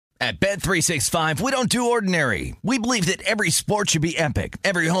At Bet365, we don't do ordinary. We believe that every sport should be epic.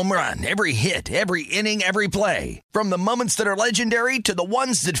 Every home run, every hit, every inning, every play. From the moments that are legendary to the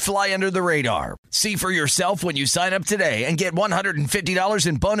ones that fly under the radar. See for yourself when you sign up today and get $150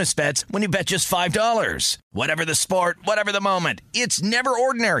 in bonus bets when you bet just $5. Whatever the sport, whatever the moment, it's never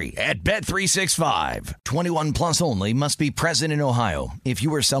ordinary at Bet365. 21 plus only. Must be present in Ohio. If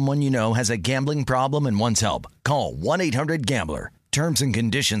you or someone you know has a gambling problem and wants help, call 1-800-GAMBLER. Terms and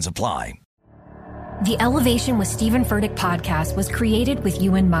conditions apply. The Elevation with Stephen Furtick podcast was created with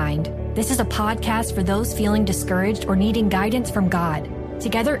you in mind. This is a podcast for those feeling discouraged or needing guidance from God.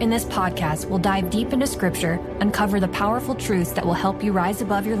 Together in this podcast, we'll dive deep into Scripture, uncover the powerful truths that will help you rise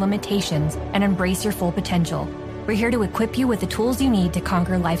above your limitations and embrace your full potential. We're here to equip you with the tools you need to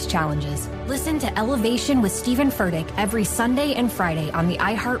conquer life's challenges. Listen to Elevation with Stephen Furtick every Sunday and Friday on the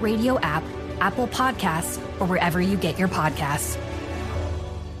iHeartRadio app, Apple Podcasts, or wherever you get your podcasts.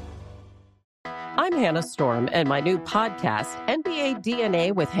 I'm Hannah Storm, and my new podcast, NBA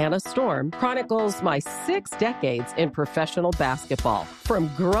DNA with Hannah Storm, chronicles my 6 decades in professional basketball.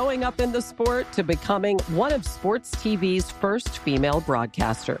 From growing up in the sport to becoming one of sports TV's first female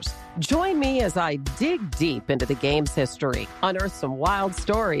broadcasters. Join me as I dig deep into the game's history, unearth some wild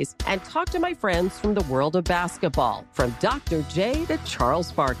stories, and talk to my friends from the world of basketball, from Dr. J to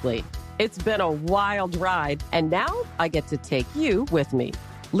Charles Barkley. It's been a wild ride, and now I get to take you with me.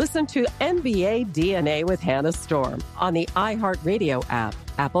 Listen to NBA DNA with Hannah Storm on the iHeartRadio app,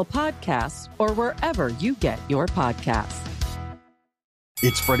 Apple Podcasts, or wherever you get your podcasts.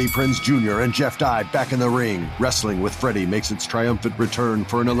 It's Freddie Prinze Jr. and Jeff Dye back in the ring. Wrestling with Freddie makes its triumphant return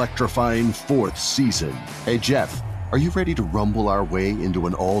for an electrifying 4th season. Hey, Jeff, are you ready to rumble our way into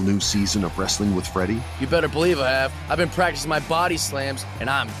an all-new season of Wrestling with Freddie? You better believe I have. I've been practicing my body slams, and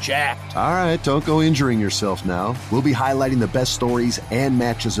I'm jacked. All right, don't go injuring yourself now. We'll be highlighting the best stories and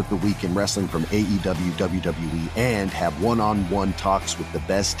matches of the week in wrestling from AEW, WWE, and have one-on-one talks with the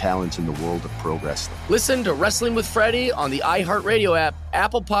best talents in the world of pro wrestling. Listen to Wrestling with Freddie on the iHeartRadio app,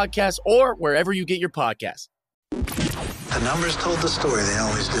 Apple Podcasts, or wherever you get your podcasts. The numbers told the story, they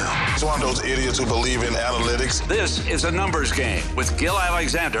always do. It's one of those idiots who believe in analytics. This is a numbers game with Gil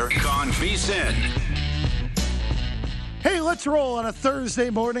Alexander on VSiN. Hey, let's roll on a Thursday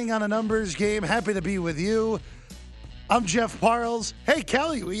morning on a numbers game. Happy to be with you. I'm Jeff Parles. Hey,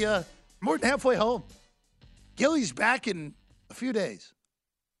 Kelly, we more than halfway home. Gilly's back in a few days.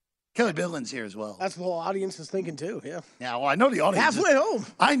 Kelly Bidlin's here as well. That's what the whole audience is thinking, too, yeah. Yeah, well, I know the audience halfway home.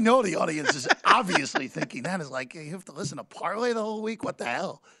 I know the audience is obviously thinking that is like, hey, you have to listen to Parlay the whole week? What the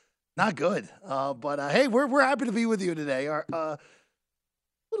hell? Not good. But hey, we're happy to be with you today. What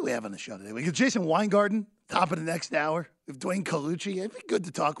do we have on the show today? We got Jason Weingarten, top of the next hour. We have Dwayne Colucci. It'd be good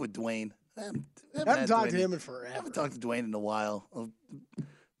to talk with Dwayne. I haven't talked to him in forever. I haven't talked to Dwayne in a while.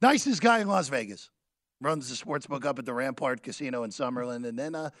 Nicest guy in Las Vegas. Runs the sportsbook up at the Rampart Casino in Summerlin. And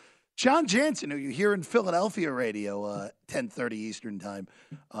then John Jansen, who you hear in Philadelphia radio, 10:30 Eastern time.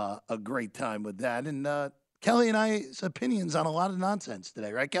 A great time with that. And Kelly and I's opinions on a lot of nonsense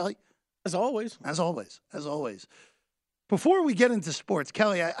today. Right, Kelly? As always. As always. As always. Before we get into sports,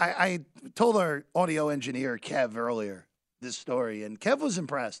 Kelly, I told our audio engineer, Kev, earlier this story, and Kev was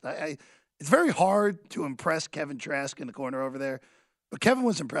impressed. It's very hard to impress Kevin Trask in the corner over there, but Kevin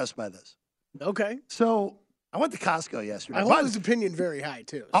was impressed by this. Okay. So I went to Costco yesterday. I hold his opinion very high,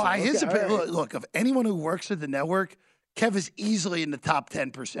 too. So, his opinion. Right. Look, of anyone who works at the network, Kev is easily in the top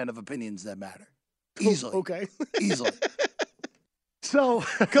 10% of opinions that matter. Easily. Okay. Easily. So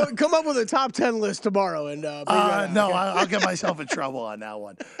come up with a top 10 list tomorrow and bring that out. No, okay. I'll get myself in trouble on that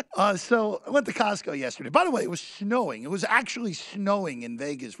one. So I went to Costco yesterday. By the way, it was snowing. It was actually snowing in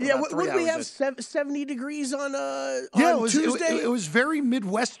Vegas for about 3 hours. Would we have 70 degrees on Tuesday? It was very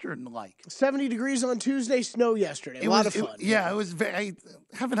Midwestern-like. 70 degrees on Tuesday, snow yesterday. A lot of fun. It was very. I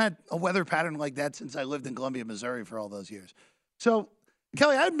haven't had a weather pattern like that since I lived in Columbia, Missouri for all those years. So,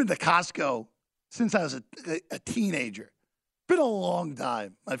 Kelly, I haven't been to Costco since I was a teenager. Been a long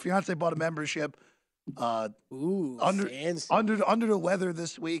time. My fiance bought a membership. Under the weather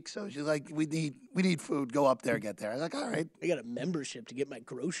this week, so she's like, "We need food. Go up there, get there." I was like, "All right." I got a membership to get my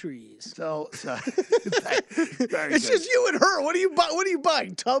groceries. So it's just you and her. What are you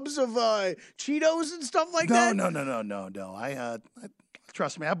buying? Tubs of Cheetos and stuff like that? No. I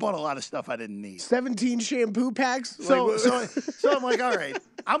trust me, I bought a lot of stuff I didn't need. 17 shampoo packs. So I'm like, all right,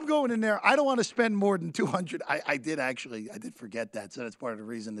 I'm going in there. I don't want to spend more than $200. I did forget that. So that's part of the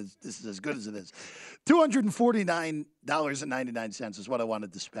reason this is as good as it is. $249.99 is what I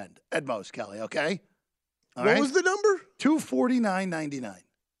wanted to spend at most, Kelly. Okay. What was the number? $249.99.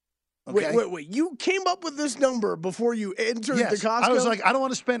 Okay? Wait. You came up with this number before you entered the Costco? I was like, I don't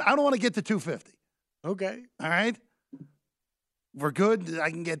want to get to $250. Okay. All right? We're good. I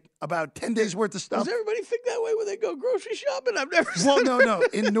can get about 10 days worth of stuff. Does everybody think that way when they go grocery shopping? I've never seen Well, no.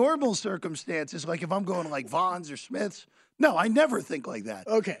 In normal circumstances, like if I'm going to like Vons or Smith's, no, I never think like that.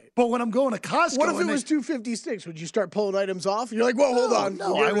 Okay. But when I'm going to Costco, what if it was $256? Would you start pulling items off? You're like, well, hold on.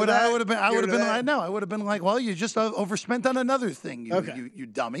 No, I would have been like, well, you just overspent on another thing, you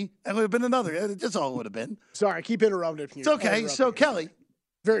dummy. That would have been another. That's all it would have been. Sorry, I keep interrupting you. It's okay. So, Kelly.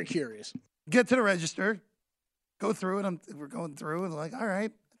 Very curious. Get to the register. Go through it. We're going through, and like, all right,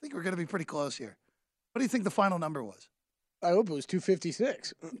 I think we're going to be pretty close here. What do you think the final number was? I hope it was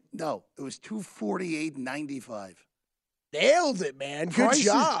 $256. No, it was $248.95. Nailed it, man. Good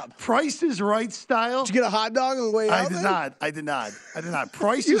job. Price is Right style. Did you get a hot dog on the way out? I did not.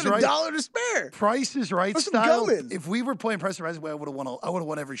 Price you is Right. You had $1 to spare. Price is Right Put style. Some gum in. If we were playing Price is Right, I would have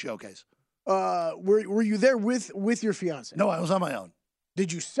won every showcase. Were you there with your fiance? No, I was on my own.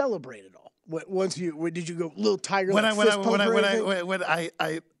 Did you celebrate it all? Did you go little tiger?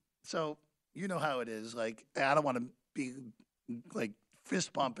 So you know how it is. Like, I don't want to be like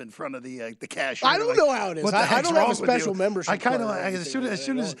fist bump in front of the cashier. I don't know how it is. I don't have a special membership. I kind of as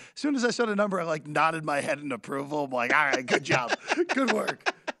soon as I saw the number, I like nodded my head in approval. I'm like, all right, good job, good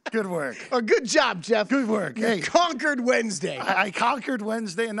work. Good work. Oh, good job, Jeff. Good work. You conquered Wednesday. I conquered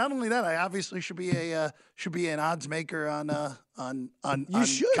Wednesday, and not only that, I obviously should be an odds maker on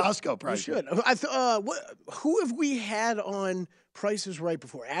Costco prices. You should. Who have we had on Price is Right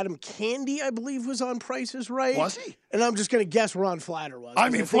before? Adam Candy, I believe, was on Price is Right. Was he? And I'm just going to guess Ron Flatter was. I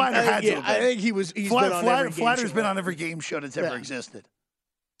mean, Flatter had to. I think he was. Flatter's been on every game show that's ever existed.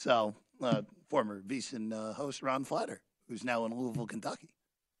 So, former VSiN host Ron Flatter, who's now in Louisville, Kentucky.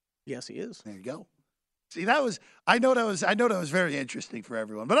 Yes, he is. There you go. See, I know that was very interesting for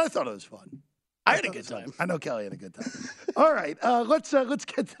everyone, but I thought it was fun. I had a good time. I know Kelly had a good time. All right, let's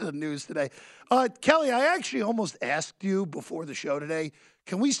get to the news today. Kelly, I actually almost asked you before the show today,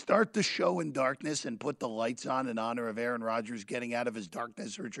 can we start the show in darkness and put the lights on in honor of Aaron Rodgers getting out of his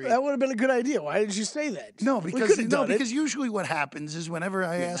darkness retreat? That would have been a good idea. Why did you say that? No, because usually what happens is whenever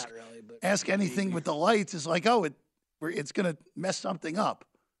I ask anything with the lights, it's like, it's going to mess something up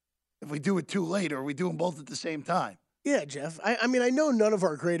if we do it too late or we do them both at the same time. Yeah, Jeff. I mean, I know none of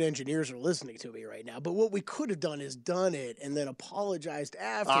our great engineers are listening to me right now, but what we could have done is done it and then apologized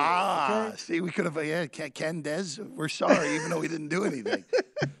after. Okay? See, we could have, Ken Des, we're sorry, even though we didn't do anything.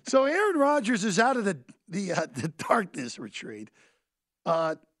 So Aaron Rodgers is out of the darkness retreat.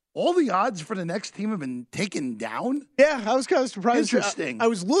 All the odds for the next team have been taken down? Yeah, I was kind of surprised. Interesting. I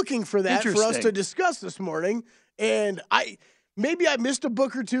was looking for that for us to discuss this morning, and maybe I missed a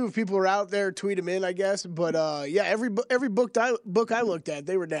book or two. If people are out there, tweet them in, I guess. But every book I looked at,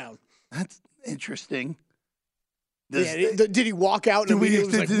 they were down. That's interesting. Did he walk out and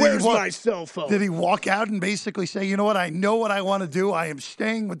immediately was like, "Where's my cell phone?" Did he walk out and basically say, "You know what? I know what I want to do. I am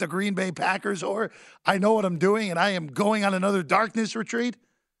staying with the Green Bay Packers, or I know what I'm doing, and I am going on another darkness retreat"?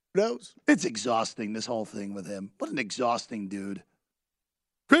 Who knows? It's exhausting, this whole thing with him. What an exhausting dude.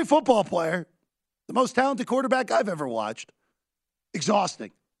 Great football player. The most talented quarterback I've ever watched.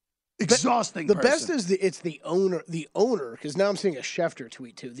 Exhausting. The best is it's the owner, because now I'm seeing a Schefter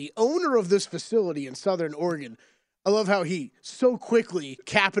tweet too. The owner of this facility in Southern Oregon, I love how he so quickly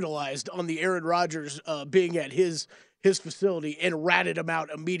capitalized on the Aaron Rodgers being at his facility and ratted him out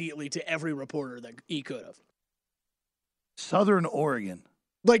immediately to every reporter that he could have. Southern Oregon.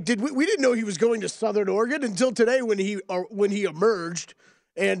 Like, we didn't know he was going to Southern Oregon until today when he emerged,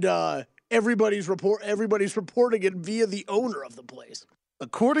 and everybody's reporting it via the owner of the place.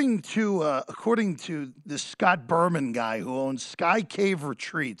 According to this Scott Berman guy who owns Sky Cave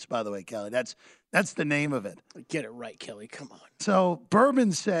Retreats, by the way, Kelly, that's the name of it. Get it right, Kelly. Come on. So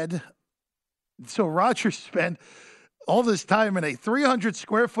Berman said, Rodgers spent all this time in a 300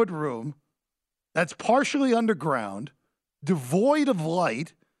 square foot room that's partially underground, devoid of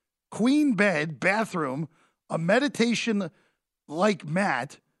light, queen bed, bathroom, a meditation-like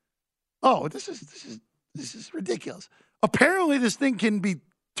mat. Oh, this is ridiculous. Apparently, this thing can be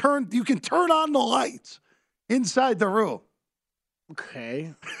turned. You can turn on the lights inside the room.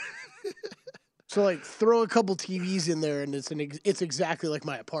 Okay. So, like, throw a couple TVs in there, and it's exactly like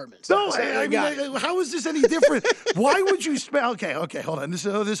my apartment. So how is this any different? Why would you spend? Okay, hold on.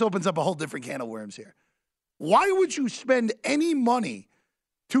 This opens up a whole different can of worms here. Why would you spend any money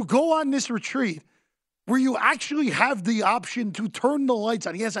to go on this retreat where you actually have the option to turn the lights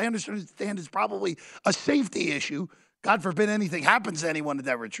on? Yes, I understand it's probably a safety issue. God forbid anything happens to anyone at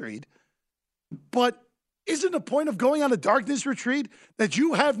that retreat. But Isn't the point of going on a darkness retreat that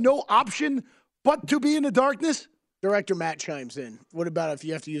you have no option but to be in the darkness? Director Matt chimes in. What about if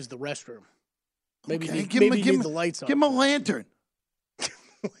you have to use the restroom? Maybe Okay, you need the lights on. Give him a lantern.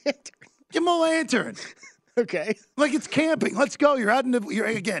 Give him a lantern. Okay. Like it's camping. Let's go. You're out in the.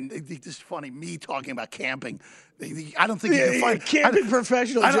 Again, this is funny. Me talking about camping. I don't think you can find camping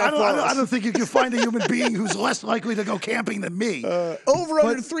professional. I don't think you can find a human being who's less likely to go camping than me. Under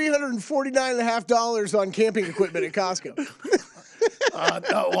 $349.50 on camping equipment at Costco.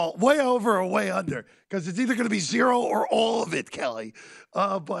 No, well, way over or way under, because it's either going to be zero or all of it, Kelly.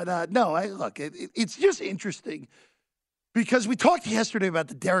 Look, it's just interesting. Because we talked yesterday about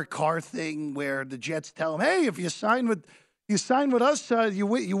the Derek Carr thing, where the Jets tell him, "Hey, if you sign with us, you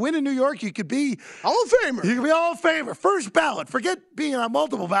win in New York, you could be Hall of Famer. You could be Hall of Famer, first ballot. Forget being on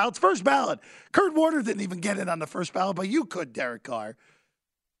multiple ballots, first ballot." Kurt Warner didn't even get in on the first ballot, but you could, Derek Carr.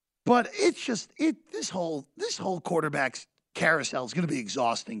 But it's just this whole quarterback's carousel is going to be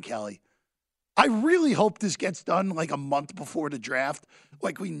exhausting, Kelly. I really hope this gets done like a month before the draft.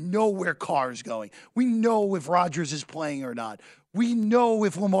 Like we know where Carr's going. We know if Rodgers is playing or not. We know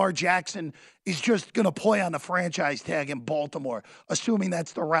if Lamar Jackson is just going to play on the franchise tag in Baltimore, assuming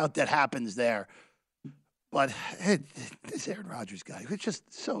that's the route that happens there. But this Aaron Rodgers guy, it's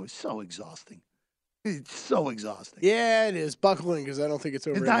just so exhausting. It's so exhausting. Yeah, it is. Buckle in, because I don't think it's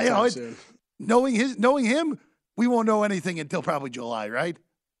over anytime soon. Knowing him, we won't know anything until probably July, right?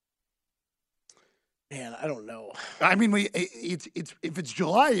 Man, I don't know. I mean, if it's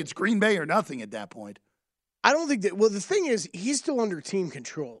July, it's Green Bay or nothing at that point. I don't think that. Well, the thing is, he's still under team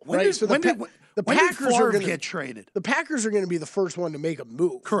control, right? The Packers are going to get traded. The Packers are going to be the first one to make a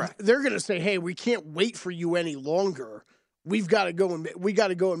move. Correct. They're going to say, "Hey, we can't wait for you any longer. We've got to go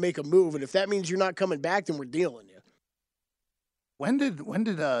and make a move. And if that means you're not coming back, then we're dealing you."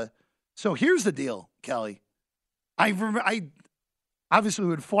 So here's the deal, Kelly. Obviously,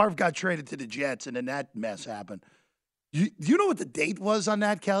 when Favre got traded to the Jets and then that mess happened, do you know what the date was on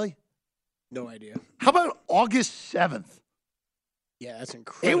that, Kelly? No idea. How about August 7th? Yeah, that's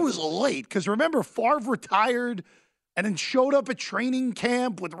incredible. It was late because remember, Favre retired and then showed up at training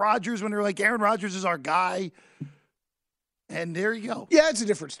camp with Rodgers when they were like, Aaron Rodgers is our guy. And there you go. Yeah, it's a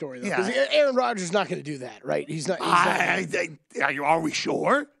different story, though. Because Aaron Rodgers is not going to do that, right? He's not. Are we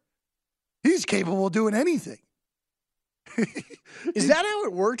sure? He's capable of doing anything. Is that how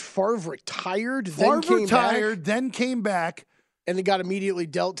it worked? Favre retired, then came back, and it got immediately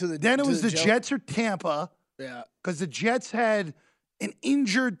dealt to the. Then it was the Jets or Tampa. Yeah, because the Jets had an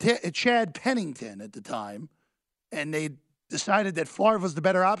injured Chad Pennington at the time, and they decided that Favre was the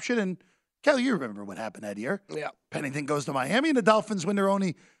better option. And Kelly, you remember what happened that year? Yeah, Pennington goes to Miami, and the Dolphins win their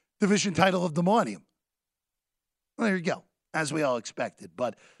only division title of the millennium. Well, there you go, as we all expected,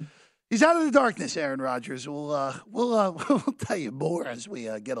 but. He's out of the darkness, Aaron Rodgers. We'll tell you more as we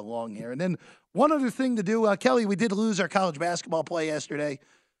get along here. And then one other thing to do, Kelly, we did lose our college basketball play yesterday.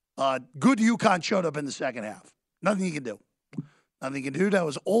 Good UConn showed up in the second half. Nothing you can do. Nothing you can do. That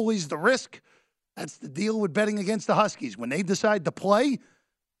was always the risk. That's the deal with betting against the Huskies. When they decide to play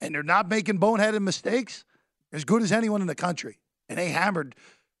and they're not making boneheaded mistakes, they're as good as anyone in the country. And they hammered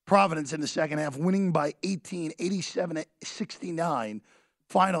Providence in the second half, winning by 18, 87-69.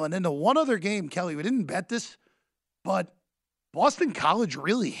 Final. And then the one other game, Kelly, we didn't bet this, but Boston College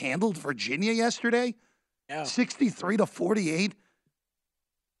really handled Virginia yesterday. Yeah. 63-48.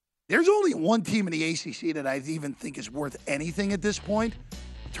 There's only one team in the ACC that I even think is worth anything at this point,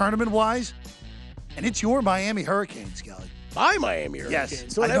 tournament-wise, and it's your Miami Hurricanes, Kelly. My Miami Hurricanes.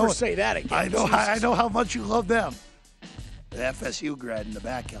 Yes. Don't ever say that again. I know how much you love them. The FSU grad in the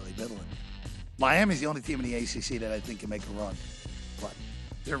back, Kelly Bidlin. Miami's the only team in the ACC that I think can make a run. But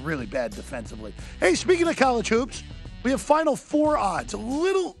they're really bad defensively. Hey, speaking of college hoops, we have Final Four odds, a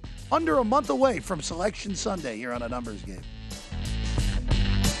little under a month away from Selection Sunday here on A Numbers Game.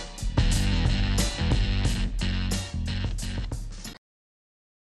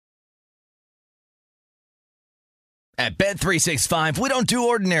 At Bet365, we don't do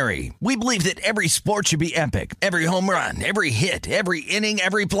ordinary. We believe that every sport should be epic. Every home run, every hit, every inning,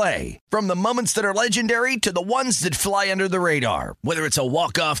 every play. From the moments that are legendary to the ones that fly under the radar. Whether it's a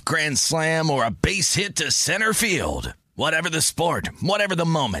walk-off grand slam or a base hit to center field. Whatever the sport, whatever the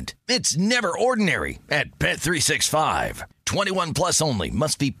moment. It's never ordinary at Bet365. 21 plus only.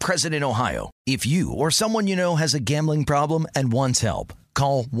 Must be present in Ohio. If you or someone you know has a gambling problem and wants help,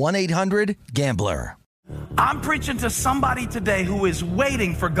 call 1-800-GAMBLER. I'm preaching to somebody today who is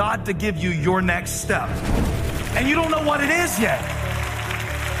waiting for God to give you your next step. And you don't know what it is yet.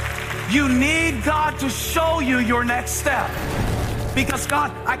 You need God to show you your next step. Because,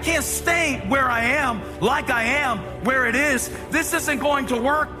 God, I can't stay where I am, like I am, where it is. This isn't going to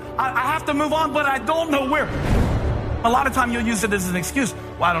work. I have to move on, but I don't know where. A lot of time you'll use it as an excuse.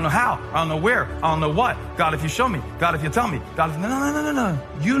 Well, I don't know how. I don't know where. I don't know what. God, if you show me. God, if you tell me. God, if... No.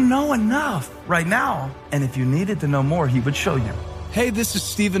 You know enough right now. And if you needed to know more, he would show you. Hey, this is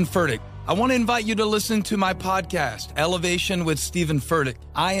Stephen Furtick. I want to invite you to listen to my podcast, Elevation with Stephen Furtick.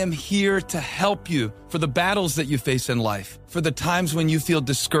 I am here to help you for the battles that you face in life, for the times when you feel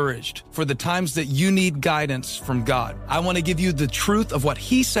discouraged, for the times that you need guidance from God. I want to give you the truth of what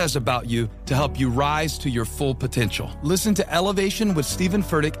he says about you to help you rise to your full potential. Listen to Elevation with Stephen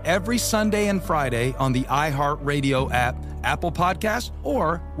Furtick every Sunday and Friday on the iHeartRadio app, Apple Podcasts,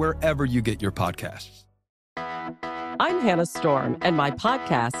 or wherever you get your podcasts. I'm Hannah Storm, and my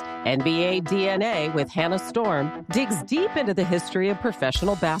podcast, NBA DNA with Hannah Storm, digs deep into the history of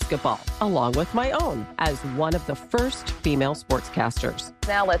professional basketball, along with my own, as one of the first female sportscasters.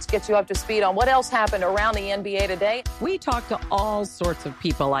 Now let's get you up to speed on what else happened around the NBA today. We talk to all sorts of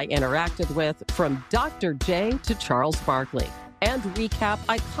people I interacted with, from Dr. J to Charles Barkley, and recap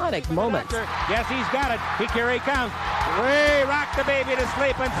iconic moments. Yes, he's got it. Here he comes. Way rock the baby to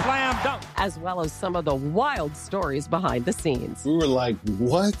sleep and slam dunk. As well as some of the wild stories behind the scenes. We were like,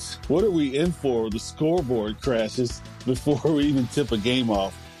 what? What are we in for? The scoreboard crashes before we even tip a game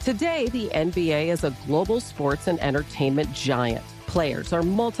off. Today, the NBA is a global sports and entertainment giant. Players are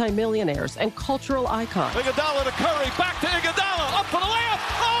multimillionaires and cultural icons. Iguodala to Curry, back to Iguodala, up for the layup.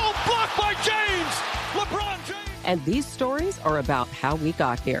 Oh, blocked by James. LeBron James. And these stories are about how we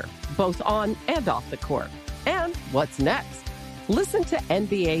got here, both on and off the court. And what's next? Listen to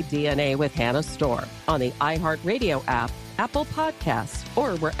NBA DNA with Hannah Storm on the iHeartRadio app, Apple Podcasts,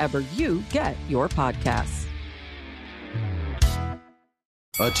 or wherever you get your podcasts.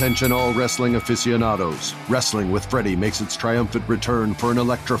 Attention all wrestling aficionados. Wrestling with Freddie makes its triumphant return for an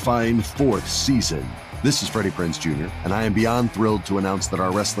electrifying 4th season. This is Freddie Prinze Jr., and I am beyond thrilled to announce that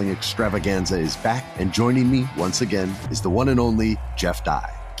our wrestling extravaganza is back, and joining me once again is the one and only Jeff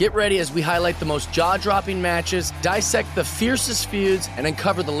Dye. Get ready as we highlight the most jaw-dropping matches, dissect the fiercest feuds, and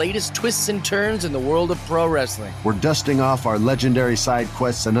uncover the latest twists and turns in the world of pro wrestling. We're dusting off our legendary side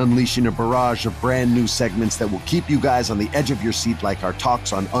quests and unleashing a barrage of brand new segments that will keep you guys on the edge of your seat like our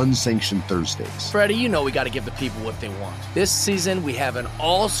talks on Unsanctioned Thursdays. Freddie, you know we got to give the people what they want. This season, we have an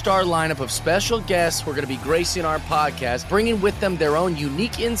all-star lineup of special guests who are going to be gracing our podcast, bringing with them their own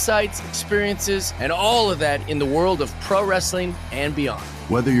unique insights, experiences, and all of that in the world of pro wrestling and beyond.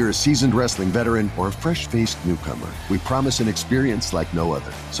 Whether you're a seasoned wrestling veteran or a fresh-faced newcomer, we promise an experience like no other.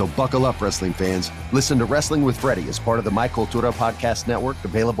 So buckle up, wrestling fans. Listen to Wrestling with Freddie as part of the My Cultura Podcast Network,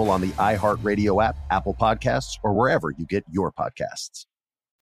 available on the iHeartRadio app, Apple Podcasts, or wherever you get your podcasts.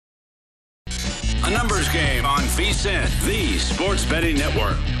 A numbers game on VSiN, the sports betting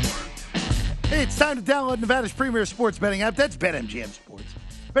network. Hey, it's time to download Nevada's premier sports betting app. That's BetMGM Sports.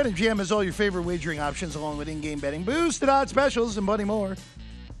 BetMGM has all your favorite wagering options, along with in-game betting, boosted odds specials, and plenty more.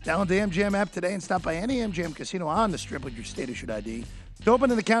 Download the MGM app today and stop by any MGM casino on the Strip with your state-issued ID. To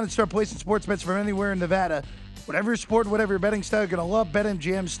open an account and start placing sports bets from anywhere in Nevada. Whatever your sport, whatever your betting style, you're going to love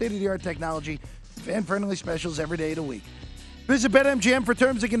BetMGM's state-of-the-art technology, fan-friendly specials every day of the week. Visit BetMGM for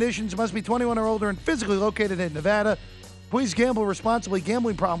terms and conditions. Must be 21 or older and physically located in Nevada. Please gamble responsibly.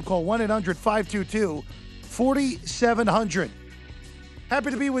 Gambling problem? Call 1-800-522-4700.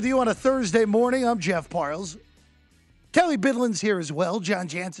 Happy to be with you on a Thursday morning. I'm Jeff Parles. Kelly Bidlin's here as well. John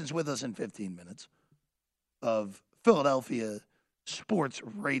Jansen's with us in 15 minutes of Philadelphia Sports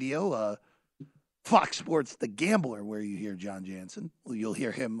Radio, Fox Sports The Gambler, where you hear John Jansen. Well, you'll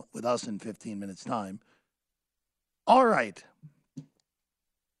hear him with us in 15 minutes' time. All right.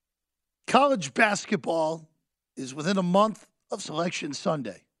 College basketball is within a month of Selection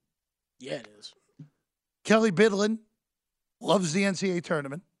Sunday. Yeah, it is. Kelly Bidlin loves the NCAA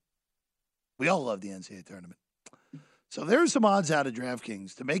tournament. We all love the NCAA tournament. So there's some odds out of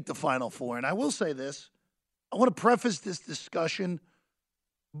DraftKings to make the Final Four. And I will say this. I want to preface this discussion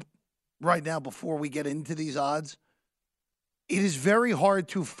right now before we get into these odds. It is very hard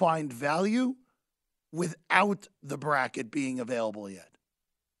to find value without the bracket being available yet.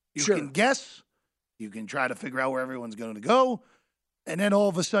 You can guess. You can try to figure out where everyone's going to go. And then all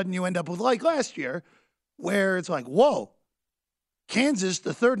of a sudden you end up with, like last year, where it's like, whoa, Kansas,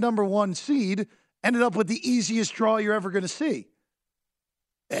 the third number one seed, ended up with the easiest draw you're ever going to see.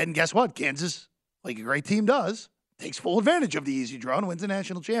 And guess what? Kansas, like a great team does, takes full advantage of the easy draw and wins the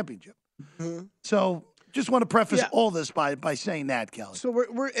national championship. Mm-hmm. So just want to preface all this by saying that, Kelly. So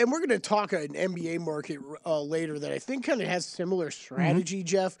we're going to talk an NBA market later that I think kind of has similar strategy,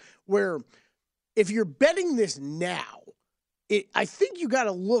 Jeff, where if you're betting this now, I think you got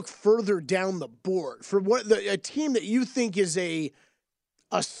to look further down the board for a team that you think is a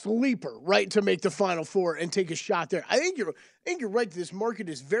sleeper, right, to make the Final Four and take a shot there. I think you're right. This market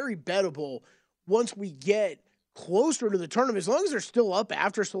is very bettable once we get closer to the tournament. As long as they're still up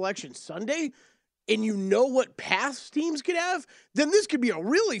after Selection Sunday, and you know what paths teams could have, then this could be a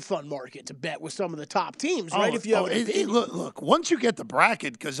really fun market to bet with some of the top teams, right? If you have look, once you get the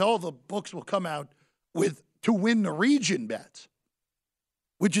bracket, because all the books will come out with to win the region bets,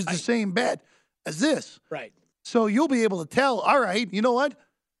 which is the same bet as this. Right. So you'll be able to tell, all right, you know what?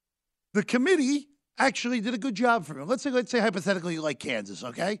 The committee actually did a good job for me. Let's say hypothetically you like Kansas,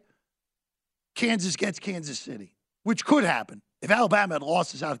 okay? Kansas gets Kansas City, which could happen. If Alabama had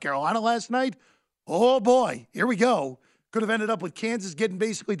lost to South Carolina last night, oh boy, here we go. Could have ended up with Kansas getting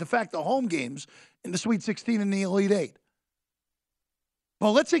basically de facto home games in the Sweet 16 and the Elite Eight.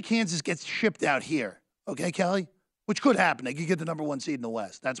 Well, let's say Kansas gets shipped out here, okay, Kelly? Which could happen. They could get the number 1 seed in the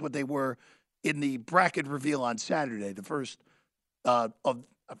West. That's what they were in the bracket reveal on Saturday, the first of,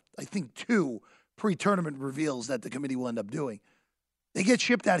 I think, 2 pre-tournament reveals that the committee will end up doing. They get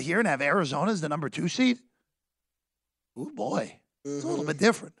shipped out here and have Arizona as the number 2 seed? Oh, boy. It's a little bit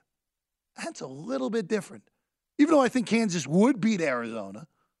different. That's a little bit different. Even though I think Kansas would beat Arizona,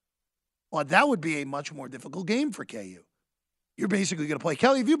 well, that would be a much more difficult game for KU. You're basically going to play.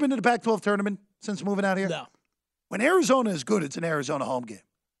 Kelly, have you been to the Pac-12 tournament since moving out here? No. When Arizona is good, it's an Arizona home game.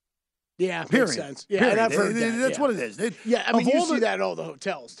 Yeah, period. Makes sense. Yeah, and I've heard that. That's what it is. I mean, you see that at all the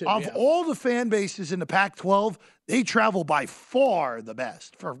hotels, too. Of all the fan bases in the Pac-12, they travel by far the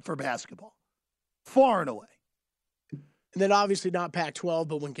best for basketball. Far and away. And then obviously not Pac-12,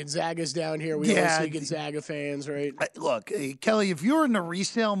 but when Gonzaga's down here, we always see Gonzaga fans, right? Look, Kelly, if you're in the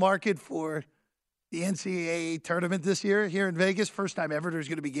resale market for the NCAA tournament this year here in Vegas, first time ever there's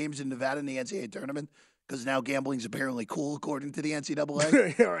going to be games in Nevada in the NCAA tournament because now gambling's apparently cool according to the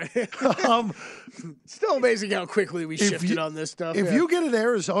NCAA. Still amazing how quickly we shifted on this stuff. If you get an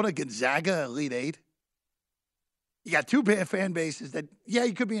Arizona Gonzaga Elite Eight, you got 2 fan bases that,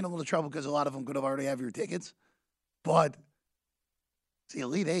 you could be in a little trouble because a lot of them could have already have your tickets. But it's the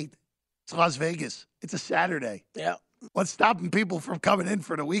Elite Eight. It's Las Vegas. It's a Saturday. Yeah. What's stopping people from coming in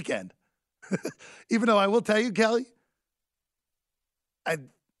for the weekend? Even though I will tell you, Kelly,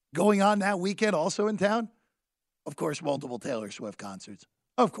 going on that weekend also in town, of course, multiple Taylor Swift concerts.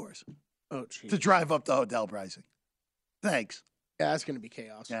 Of course. Oh, geez. To drive up the hotel pricing. Thanks. Yeah, that's going to be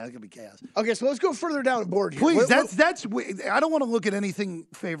chaos. Yeah, that's going to be chaos. Okay, so let's go further down the board here. Please, that's. I don't want to look at anything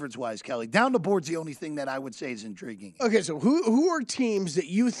favorites-wise, Kelly. Down the board's the only thing that I would say is intriguing. Okay, so who are teams that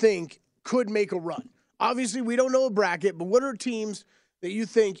you think could make a run? Obviously, we don't know a bracket, but what are teams that you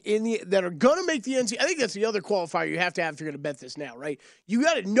think that are going to make the NCAA? I think that's the other qualifier you have to have if you're going to bet this now, right? You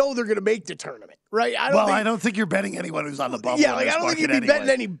got to know they're going to make the tournament, right? I don't think you're betting anyone who's on the bubble. Yeah, I don't think you'd be betting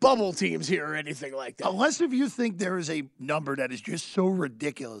any bubble teams here or anything like that. Unless if you think there is a number that is just so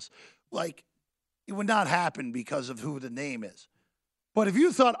ridiculous, like it would not happen because of who the name is. But if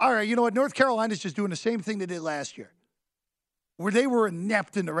you thought, all right, you know what, North Carolina's just doing the same thing they did last year, where they were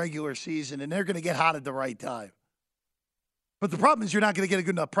inept in the regular season and they're going to get hot at the right time. But the problem is you're not going to get a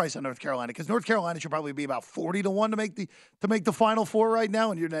good enough price on North Carolina because North Carolina should probably be about 40-1 to make the Final Four right now,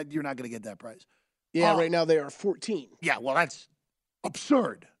 and you're not going to get that price. Yeah, right now they are 14. Yeah, well, that's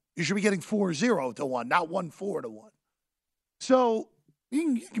absurd. You should be getting 4-0-1, not 1-4-1. So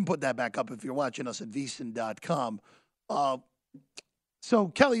you can put that back up if you're watching us at VSiN.com. So,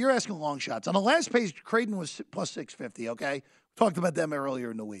 Kelly, you're asking long shots. On the last page, Creighton was plus 650, okay? Talked about them earlier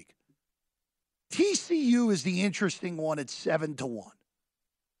in the week. TCU is the interesting one at 7-1.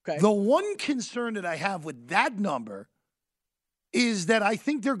 Okay. The one concern that I have with that number is that I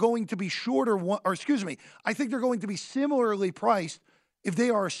think they're going to be I think they're going to be similarly priced if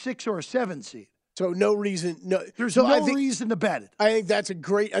they are a 6 or a 7 seed. So no reason, there's no reason to bet it. I think that's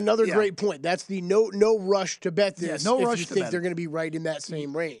another great point. That's the no rush to bet this. No rush if you to think bet they're going to be right in that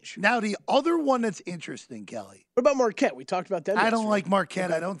same range. Now the other one that's interesting, Kelly. What about Marquette? We talked about that. I don't like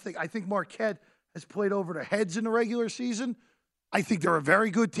Marquette. Okay. I think Marquette has played over their heads in the regular season. I think they're a very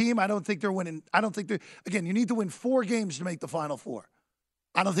good team. I don't think they're winning. Again, you need to win 4 games to make the Final Four.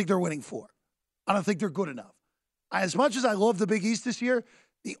 I don't think they're winning 4. I don't think they're good enough. As much as I love the Big East this year,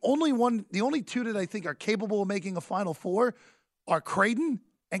 the only 2 that I think are capable of making a Final Four are Creighton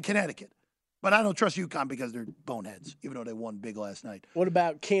and Connecticut. But I don't trust UConn because they're boneheads, even though they won big last night. What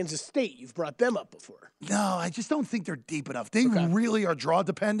about Kansas State? You've brought them up before. No, I just don't think they're deep enough. They really are draw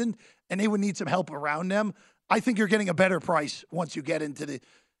dependent, and they would need some help around them. I think you're getting a better price once you get into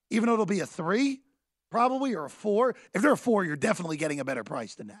even though it'll be a 3, probably, or a 4. If they're a 4, you're definitely getting a better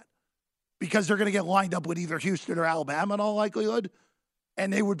price than that. because they're going to get lined up with either Houston or Alabama in all likelihood,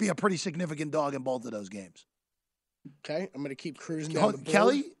 and they would be a pretty significant dog in both of those games. Okay, I'm going to keep cruising down the board.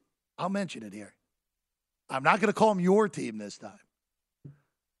 Kelly, I'll mention it here. I'm not going to call them your team this time.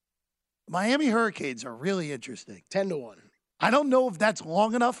 Miami Hurricanes are really interesting. 10-1. I don't know if that's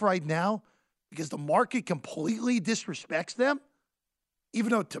long enough right now because the market completely disrespects them.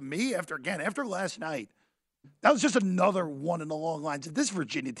 Even though, to me, after last night, that was just another one in the long lines. If this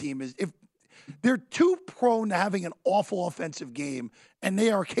Virginia team if they're too prone to having an awful offensive game, and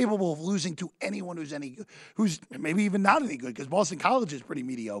they are capable of losing to anyone who's maybe even not any good, because Boston College is pretty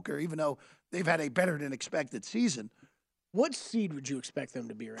mediocre, even though they've had a better than expected season. What seed would you expect them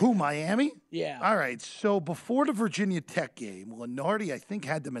to be right Who, now? Miami? Yeah. All right, so before the Virginia Tech game, Lenardi, I think,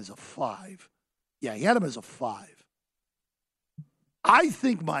 had them as a 5. Yeah, he had them as a 5. I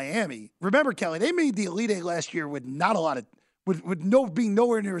think Miami, remember, Kelly, they made the Elite Eight last year with not a lot of, being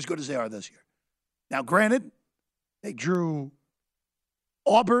nowhere near as good as they are this year. Now, granted, they drew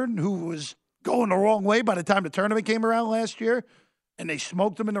Auburn, who was going the wrong way by the time the tournament came around last year, and they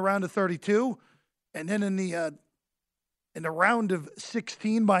smoked them in the round of 32. And then in the round of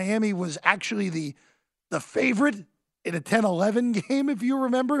 16, Miami was actually the favorite in a 10-11 game, if you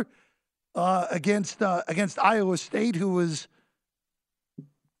remember, against Iowa State, who was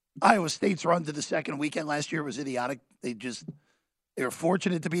Iowa State's run to the second weekend last year was idiotic. They were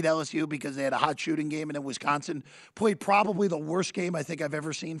fortunate to beat LSU because they had a hot shooting game, and then Wisconsin played probably the worst game I think I've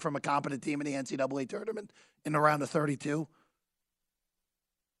ever seen from a competent team in the NCAA tournament in the round of 32,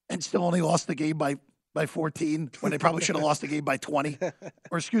 and still only lost the game by 14 when they probably should have lost the game by 20.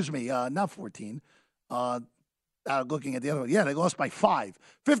 Or excuse me, not 14. Looking at the other one. Yeah, they lost by 5.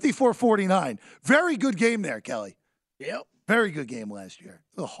 54-49. Very good game there, Kelly. Yep. Very good game last year.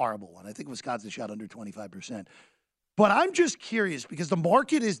 A horrible one. I think Wisconsin shot under 25%. But I'm just curious because the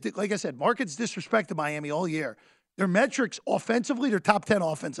market is, like I said, market's disrespected Miami all year. Their metrics offensively, they're top 10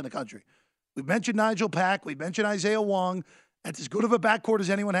 offense in the country. We've mentioned Nigel Pack. We've mentioned Isaiah Wong. That's as good of a backcourt as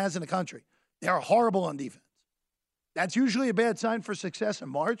anyone has in the country. They are horrible on defense. That's usually a bad sign for success in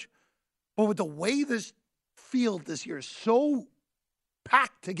March. But with the way this field this year is so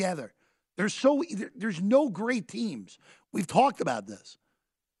packed together, there's no great teams. We've talked about this.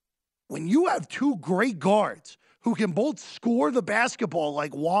 When you have two great guards who can both score the basketball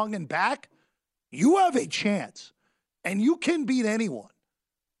like Wong and Pack, you have a chance. And you can beat anyone.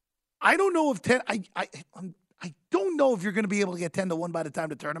 I don't know if I don't know if you're going to be able to get 10-1 by the time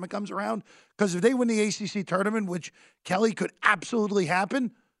the tournament comes around, because if they win the ACC tournament, which, Kelly, could absolutely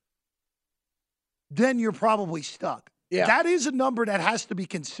happen, then you're probably stuck. Yeah. That is a number that has to be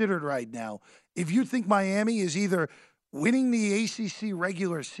considered right now. If you think Miami is either winning the ACC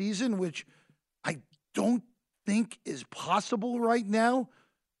regular season, which I don't think is possible right now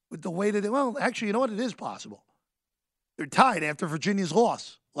with the way that well, actually, you know what? It is possible. They're tied after Virginia's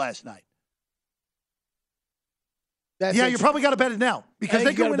loss last night. You probably got to bet it now because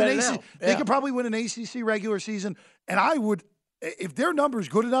they could win an ACC. They could probably win an ACC regular season, and I would, if their number is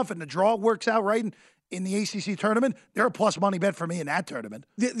good enough and the draw works out right in the ACC tournament, they're a plus money bet for me in that tournament.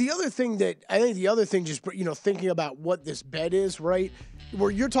 The other thing just thinking about what this bet is, right,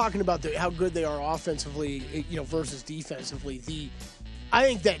 where you're talking about how good they are offensively, versus defensively. I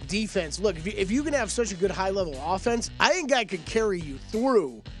think that defense. Look, if you can have such a good high level offense, I think that could carry you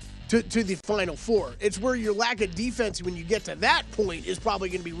through to the Final Four. It's where your lack of defense when you get to that point is probably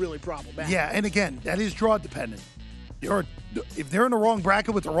going to be really problematic. Yeah, and again, that is draw dependent. If they're in the wrong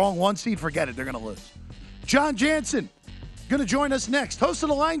bracket with the wrong 1 seed, forget it. They're going to lose. John Jansen going to join us next. Host of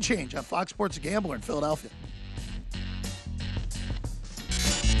The Line Change on Fox Sports Gambler in Philadelphia.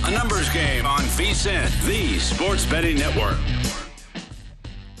 A numbers game on VSiN, the sports betting network.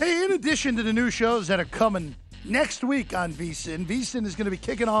 Hey, in addition to the new shows that are coming next week on VSiN, VSiN is going to be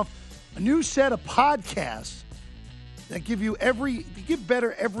kicking off a new set of podcasts that give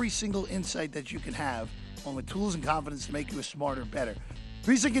better every single insight that you can have on the tools and confidence to make you a smarter, better.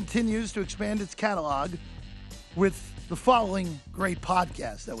 VSiN continues to expand its catalog with the following great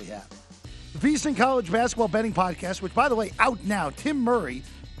podcasts that we have. The VSiN College Basketball Betting Podcast, which, by the way, out now. Tim Murray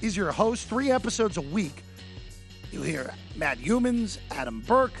is your host, 3 episodes a week. You'll hear Matt Humans, Adam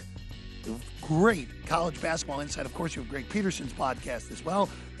Burke, great college basketball insight. Of course, you have Greg Peterson's podcast as well.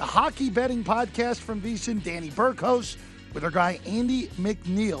 The Hockey Betting Podcast from VSiN, Danny Burke hosts with our guy Andy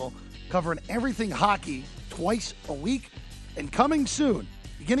McNeil, covering everything hockey twice a week. And coming soon,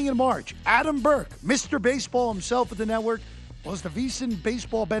 beginning in March, Adam Burke, Mr. Baseball himself at the network, was the VSiN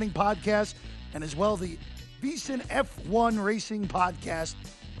Baseball Betting Podcast, and as well the VSiN F1 Racing Podcast.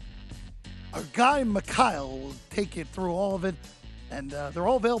 Our guy Mikhail will take you through all of it, and they're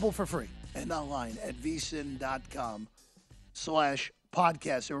all available for free. and online at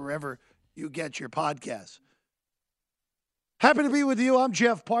vsin.com/podcast or wherever you get your podcasts. Happy to be with you. I'm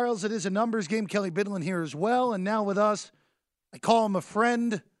Jeff Parles. It is a numbers game. Kelly Bidlin here as well. And now with us, I call him a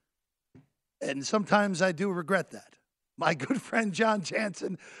friend, and sometimes I do regret that. My good friend John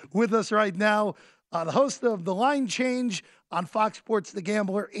Jansen with us right now, the host of The Line Change on Fox Sports The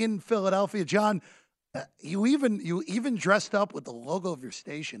Gambler in Philadelphia. John, you even dressed up with the logo of your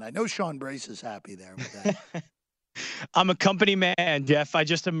station. I know Sean Brace is happy there with that. I'm a company man, Jeff. I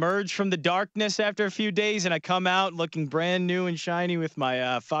just emerged from the darkness after a few days, and I come out looking brand new and shiny with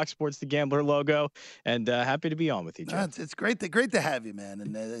my Fox Sports The Gambler logo, and happy to be on with you, Jeff. It's great to have you, man.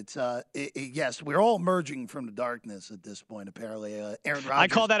 And yes, we're all emerging from the darkness at this point. Apparently, Aaron Rodgers. I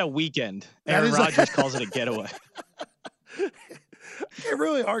call that a weekend. Aaron Rodgers calls it a getaway. I can't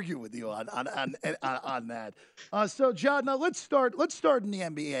really argue with you on that. So, John, now let's start in the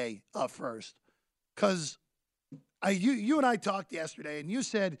NBA first, because you and I talked yesterday, and you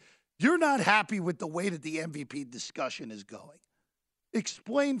said you're not happy with the way that the MVP discussion is going.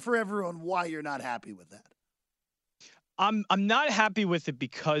 Explain for everyone why you're not happy with that. I'm not happy with it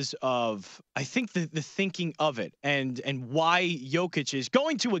because of, I think, the thinking of it and why Jokic is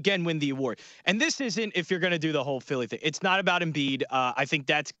going to again win the award. And this isn't, if you're going to do the whole Philly thing, it's not about Embiid. I think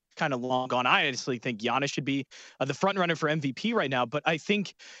that's kind of long gone. I honestly think Giannis should be the front runner for MVP right now, but I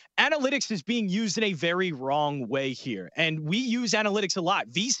think analytics is being used in a very wrong way here. And we use analytics a lot.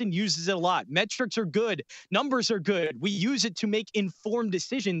 VSiN uses it a lot. Metrics are good. Numbers are good. We use it to make informed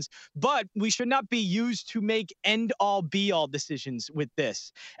decisions, but we should not be used to make end-all be-all decisions with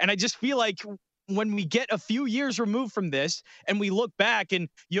this. And I just feel like when we get a few years removed from this and we look back and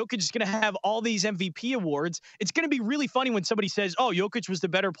Jokic is going to have all these MVP awards, it's going to be really funny when somebody says, oh, Jokic was the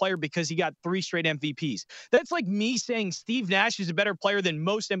better player because he got 3 straight MVPs. That's like me saying Steve Nash is a better player than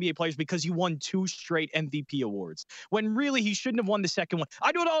most NBA players because he won 2 straight MVP awards, when really he shouldn't have won the second one.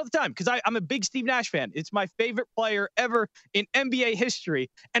 I do it all the time because I'm a big Steve Nash fan. It's my favorite player ever in NBA history.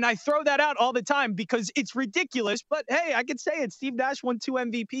 And I throw that out all the time because it's ridiculous. But hey, I could say it. Steve Nash won 2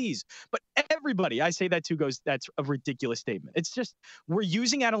 MVPs. But everybody I say that to goes, that's a ridiculous statement. It's just, we're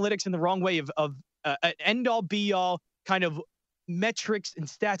using analytics in the wrong way of an end all be all kind of metrics and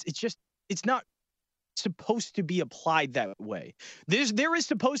stats. It's not supposed to be applied that way. There is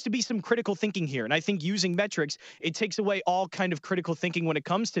supposed to be some critical thinking here. And I think using metrics, it takes away all kind of critical thinking when it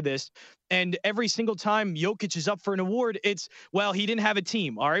comes to this. And every single time Jokic is up for an award, it's, well, he didn't have a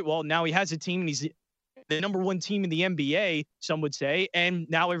team. All right, well, now he has a team and he's the number 1 team in the NBA, some would say, and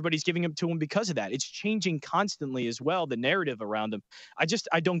now everybody's giving him to him because of that. It's changing constantly as well, the narrative around him. I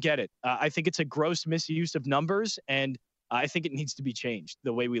don't get it. I think it's a gross misuse of numbers, and I think it needs to be changed,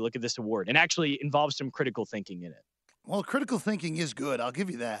 the way we look at this award, and actually involves some critical thinking in it. Well, critical thinking is good. I'll give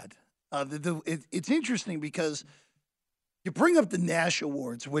you that. It's interesting because you bring up the Nash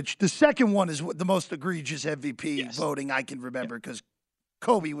Awards, which the second one is the most egregious MVP voting I can remember, because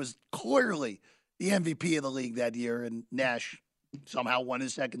Kobe was clearly the MVP of the league that year, and Nash somehow won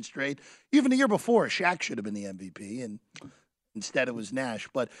his second straight. Even the year before, Shaq should have been the MVP, and instead it was Nash.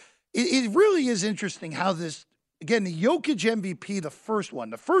 But it really is interesting how this, again, the Jokic MVP, the first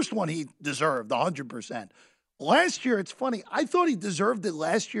one he deserved 100%. Last year, it's funny, I thought he deserved it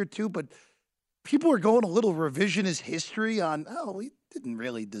last year too, but people are going a little revisionist history on, he didn't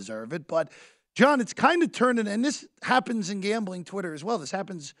really deserve it. But, John, it's kind of turning, and this happens in gambling Twitter as well. This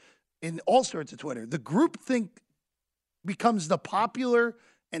happens in all sorts of Twitter. The groupthink becomes the popular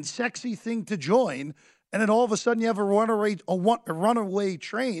and sexy thing to join, and then all of a sudden you have a runaway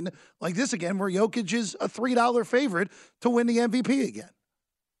train like this again, where Jokic is a $3 favorite to win the MVP again.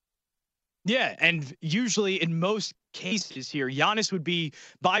 Yeah, and usually in most cases here, Giannis would be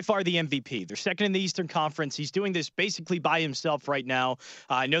by far the MVP. They're second in the Eastern Conference. He's doing this basically by himself right now.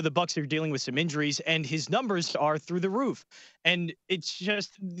 I know the Bucks are dealing with some injuries, and his numbers are through the roof. And it's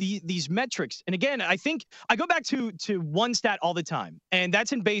just these metrics. And again, I think I go back to one stat all the time, and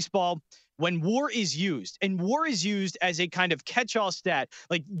that's in baseball. When WAR is used, and WAR is used as a kind of catch-all stat,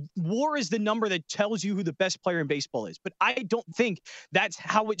 like WAR is the number that tells you who the best player in baseball is. But I don't think that's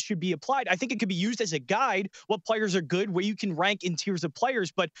how it should be applied. I think it could be used as a guide, what players are good, where you can rank in tiers of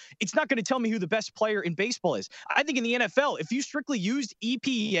players, but it's not going to tell me who the best player in baseball is. I think in the NFL, if you strictly used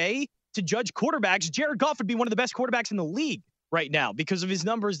EPA to judge quarterbacks, Jared Goff would be one of the best quarterbacks in the league. right now because of his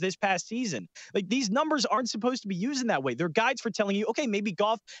numbers this past season. Like, these numbers aren't supposed to be used in that way. They're guides for telling you, okay, maybe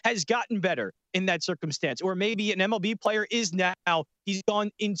Goff has gotten better in that circumstance, or maybe an MLB player is now, he's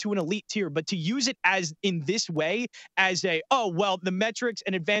gone into an elite tier. But to use it as in this way, as a, oh, well, the metrics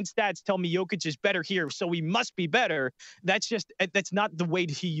and advanced stats tell me Jokic is better here, so he must be better. That's not the way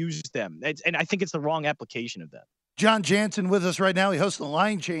he used them. And I think it's the wrong application of them. John Jansen with us right now. He hosts the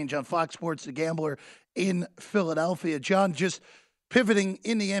Line Change on Fox Sports The Gambler in Philadelphia. John, just pivoting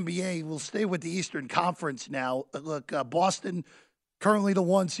in the NBA, we'll stay with the Eastern Conference now. Look, Boston, currently the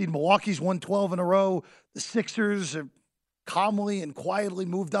 1 seed. Milwaukee's won 12 in a row. The Sixers have calmly and quietly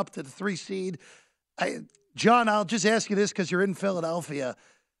moved up to the 3 seed. John, I'll just ask you this because you're in Philadelphia.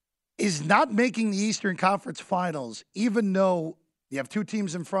 Is not making the Eastern Conference Finals, even though you have 2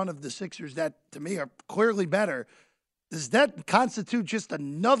 teams in front of the Sixers that, to me, are clearly better, does that constitute just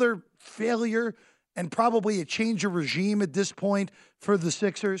another failure and probably a change of regime at this point for the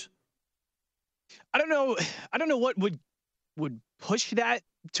Sixers? I don't know what would push that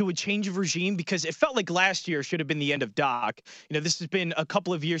to a change of regime, because it felt like last year should have been the end of Doc. You know, this has been a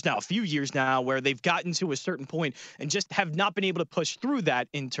few years now, where they've gotten to a certain point and just have not been able to push through that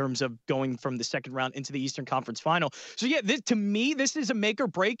in terms of going from the second round into the Eastern Conference Final. So yeah, to me, this is a make or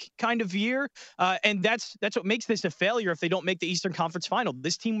break kind of year. And that's what makes this a failure if they don't make the Eastern Conference Final.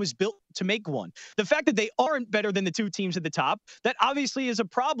 This team was built to make one. The fact that they aren't better than the 2 teams at the top, that obviously is a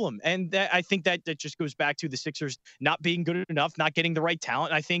problem. And I think that just goes back to the Sixers not being good enough, not getting the right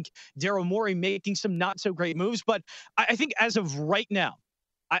talent. I think Daryl Morey making some not so great moves, but I think as of right now,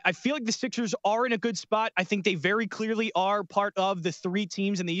 I feel like the Sixers are in a good spot. I think they very clearly are part of the 3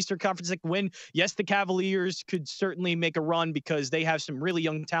 teams in the Eastern Conference that win. Yes, the Cavaliers could certainly make a run because they have some really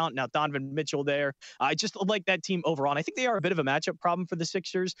young talent now. Donovan Mitchell there. I just like that team overall. And I think they are a bit of a matchup problem for the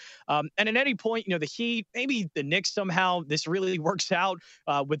Sixers. And at any point, the Heat, maybe the Knicks somehow, this really works out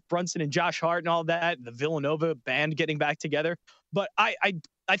with Brunson and Josh Hart and all that, the Villanova band getting back together. But I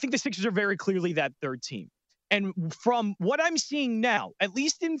think the Sixers are very clearly that 3rd team. And from what I'm seeing now, at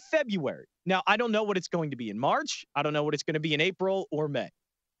least in February, now I don't know what it's going to be in March. I don't know what it's going to be in April or May.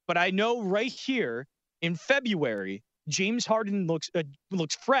 But I know right here in February, James Harden looks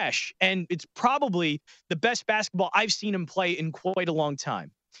fresh, and it's probably the best basketball I've seen him play in quite a long time.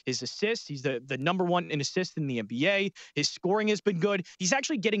 His assists, he's the number 1 in assists in the NBA. His scoring has been good. He's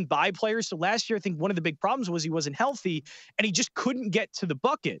actually getting by players. So last year, I think one of the big problems was he wasn't healthy, and he just couldn't get to the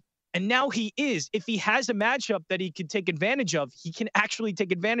bucket. And now he is. If he has a matchup that he can take advantage of, he can actually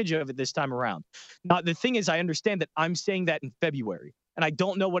take advantage of it this time around. Now, the thing is, I understand that I'm saying that in February, and I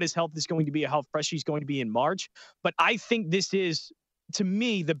don't know what his health is going to be or how fresh he's going to be in March. But I think this is, to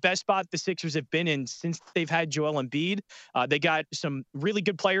me, the best spot the Sixers have been in since they've had Joel Embiid. They got some really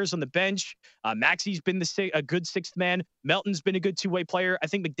good players on the bench. Maxi's been a good 6th man. Melton's been a good 2-way player. I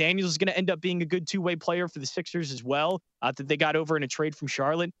think McDaniels is going to end up being a good 2-way player for the Sixers as well, that they got over in a trade from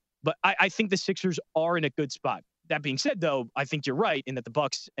Charlotte. But I think the Sixers are in a good spot. That being said, though, I think you're right in that the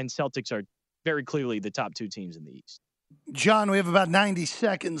Bucks and Celtics are very clearly the top 2 teams in the East. John, we have about 90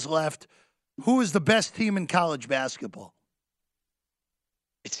 seconds left. Who is the best team in college basketball?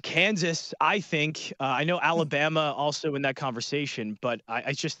 It's Kansas, I think. I know Alabama also in that conversation, but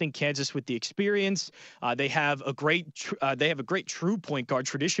I just think Kansas with the experience, they have a great true point guard,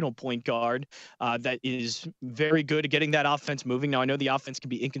 traditional point guard that is very good at getting that offense moving. Now I know the offense can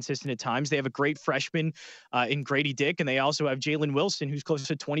be inconsistent at times. They have a great freshman in Grady Dick, and they also have Jalen Wilson, who's close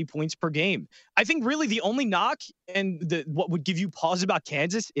to 20 points per game. I think really the only knock and what would give you pause about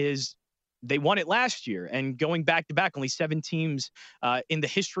Kansas is they won it last year, and going back-to-back, only 7 teams in the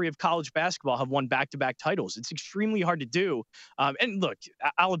history of college basketball have won back-to-back titles. It's extremely hard to do. And look,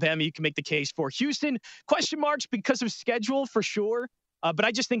 Alabama, you can make the case for. Houston, question marks because of schedule for sure. But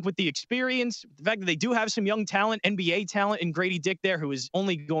I just think with the experience, the fact that they do have some young talent, NBA talent in Grady Dick there, who is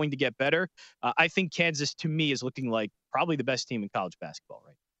only going to get better, I think Kansas, to me, is looking like probably the best team in college basketball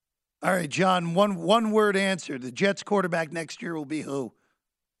right now. All right, John, one-word answer. The Jets quarterback next year will be who?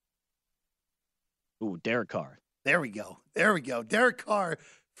 Ooh, Derek Carr. There we go. Derek Carr,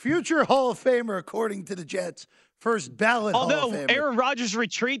 future Hall of Famer, according to the Jets. First ballot Hall of Famer. Although Aaron Rodgers'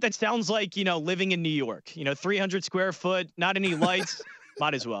 retreat, that sounds like, living in New York. 300 square foot, not any lights.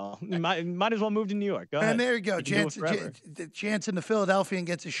 Might as well. Might as well move to New York. Go ahead. And there you go. Jansen, the Philadelphian,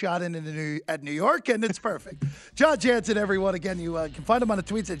 gets a shot at New York, and it's perfect. John Jansen, everyone. Again, you can find him on the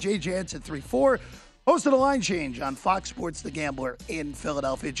tweets at jjansen34. Host of the Line Change on Fox Sports The Gambler in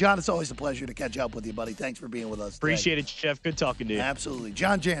Philadelphia. John, it's always a pleasure to catch up with you, buddy. Thanks for being with us today. Appreciate it, Jeff. Good talking to you. Absolutely.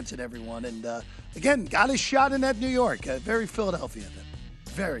 John Jansen, everyone. And, again, got his shot in that New York. Very Philadelphia of him.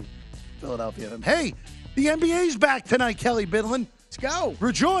 Very Philadelphia of him. Hey, The NBA's back tonight, Kelly Bidlin. Let's go.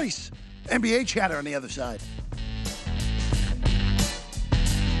 Rejoice. NBA chatter on the other side.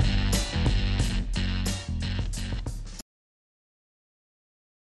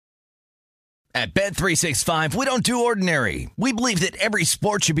 At Bet365, we don't do ordinary. We believe that every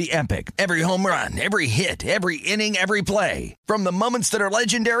sport should be epic. Every home run, every hit, every inning, every play. From the moments that are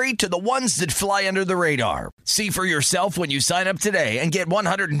legendary to the ones that fly under the radar. See for yourself when you sign up today and get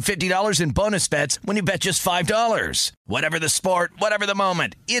 $150 in bonus bets when you bet just $5. Whatever the sport, whatever the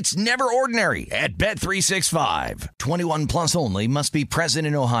moment, it's never ordinary at Bet365. 21 plus only. Must be present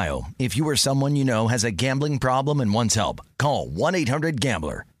in Ohio. If you or someone you know has a gambling problem and wants help, call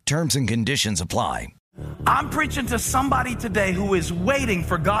 1-800-GAMBLER. Terms and conditions apply. I'm preaching to somebody today who is waiting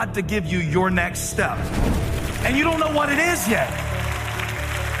for God to give you your next step. And you don't know what it is yet.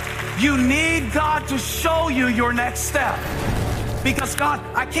 You need God to show you your next step. Because God,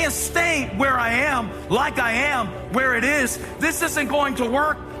 I can't stay where I am, like I am, where it is. This isn't going to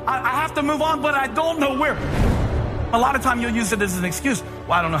work. I have to move on, but I don't know where. A lot of time you'll use it as an excuse.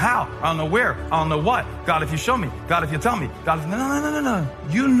 Well, I don't know how. I don't know where. I don't know what. God, if you show me. God, if you tell me. God, if... No.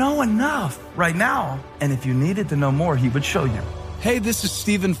 You know enough right now. And if you needed to know more, he would show you. Hey, this is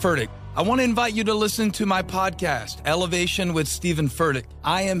Stephen Furtick. I want to invite you to listen to my podcast, Elevation with Stephen Furtick.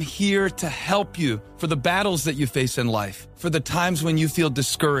 I am here to help you for the battles that you face in life, for the times when you feel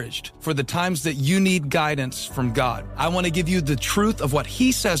discouraged, for the times that you need guidance from God. I want to give you the truth of what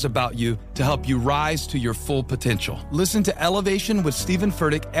he says about you to help you rise to your full potential. Listen to Elevation with Stephen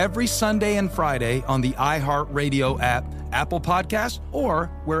Furtick every Sunday and Friday on the iHeartRadio app, Apple Podcasts, or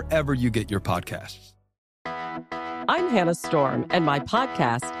wherever you get your podcasts. I'm Hannah Storm, and my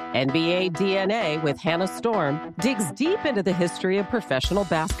podcast, NBA DNA with Hannah Storm, digs deep into the history of professional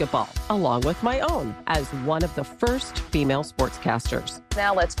basketball, along with my own, as one of the first female sportscasters.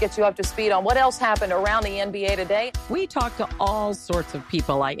 Now let's get you up to speed on what else happened around the NBA today. We talked to all sorts of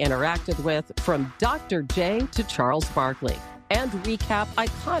people I interacted with, from Dr. J to Charles Barkley, and recap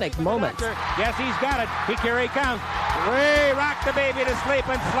iconic moments. Yes, he's got it. Here he comes. Way rock the baby to sleep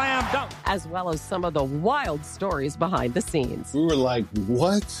and slam dunk. As well as some of the wild stories behind the scenes. We were like,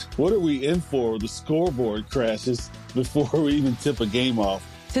 what? What are we in for? The scoreboard crashes before we even tip a game off.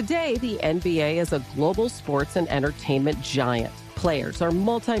 Today, the NBA is a global sports and entertainment giant. Players are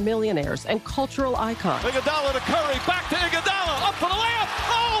multimillionaires and cultural icons. Iguodala to Curry, back to Iguodala, up for the layup.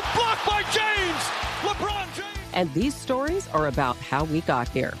 Oh, blocked by James. LeBron James. And these stories are about how we got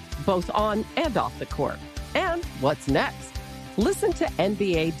here, both on and off the court. And what's next? Listen to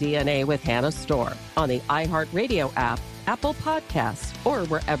NBA DNA with Hannah Storm on the iHeartRadio app, Apple Podcasts, or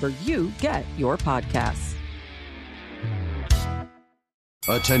wherever you get your podcasts.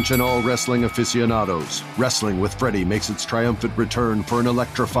 Attention all wrestling aficionados. Wrestling with Freddie makes its triumphant return for an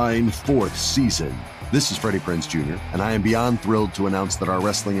electrifying 4th season. This is Freddie Prinze Jr., and I am beyond thrilled to announce that our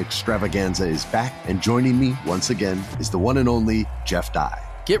wrestling extravaganza is back, and joining me once again is the one and only Jeff Dye.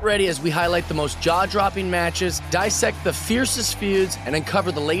 Get ready as we highlight the most jaw-dropping matches, dissect the fiercest feuds, and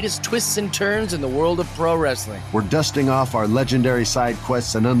uncover the latest twists and turns in the world of pro wrestling. We're dusting off our legendary side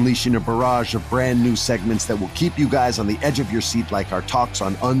quests and unleashing a barrage of brand new segments that will keep you guys on the edge of your seat like our talks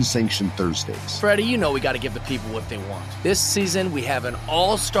on Unsanctioned Thursdays. Freddie, you know we got to give the people what they want. This season, we have an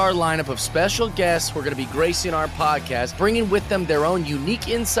all-star lineup of special guests who are going to be gracing our podcast, bringing with them their own unique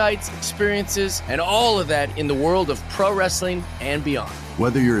insights, experiences, and all of that in the world of pro wrestling and beyond.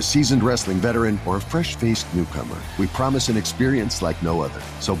 Whether you're a seasoned wrestling veteran or a fresh-faced newcomer, we promise an experience like no other.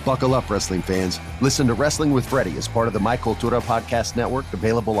 So buckle up, wrestling fans. Listen to Wrestling with Freddie as part of the My Cultura Podcast Network,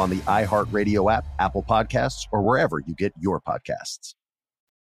 available on the iHeartRadio app, Apple Podcasts, or wherever you get your podcasts.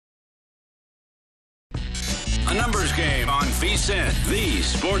 A numbers game on VSiN, the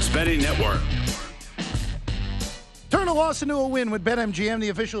sports betting network. Turn a loss into a win with BetMGM, the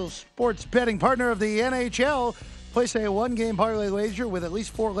official sports betting partner of the NHL. Place a one-game parlay wager with at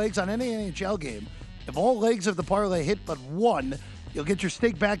least 4 legs on any NHL game. If all legs of the parlay hit but one, you'll get your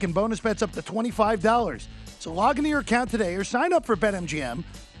stake back in bonus bets up to $25. So log into your account today or sign up for BetMGM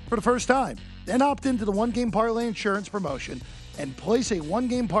for the first time. Then opt into the one-game parlay insurance promotion and place a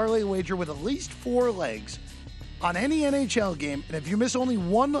one-game parlay wager with at least 4 legs on any NHL game. And if you miss only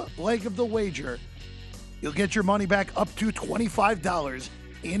one leg of the wager, you'll get your money back up to $25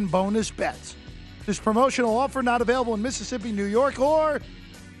 in bonus bets. This promotional offer not available in Mississippi, New York, or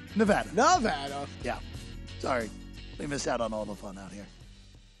Nevada. Nevada? Yeah. Sorry. We missed out on all the fun out here.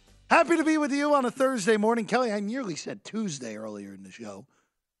 Happy to be with you on a Thursday morning. Kelly, I nearly said Tuesday earlier in the show.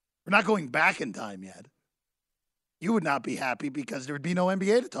 We're not going back in time yet. You would not be happy because there would be no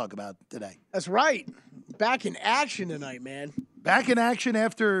NBA to talk about today. That's right. Back in action tonight, man. Back in action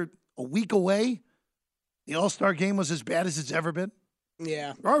after a week away The All-Star game was as bad as it's ever been.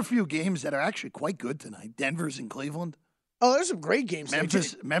 Yeah. There are a few games that are actually quite good tonight. Denver's in Cleveland. Oh, there's some great games.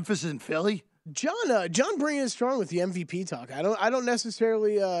 Memphis and Philly. John bringing it strong with the MVP talk. I don't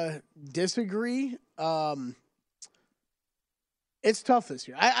necessarily disagree. It's tough this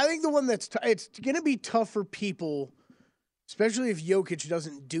year. I think the one that's it's going to be tough for people, especially if Jokic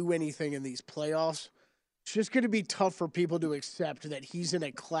doesn't do anything in these playoffs. It's just going to be tough for people to accept that he's in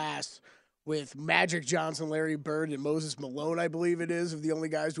a class with Magic Johnson, Larry Bird, and Moses Malone, I believe it is, of the only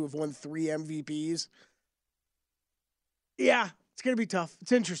guys who have won 3 MVPs. Yeah, it's going to be tough.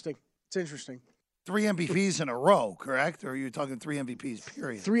 It's interesting. 3 MVPs in a row, correct? Or are you talking 3 MVPs,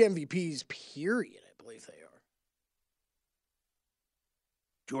 period? 3 MVPs, period, I believe they are.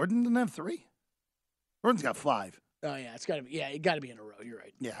 Jordan didn't have 3? Jordan's got 5. Oh, yeah, it got to be in a row. You're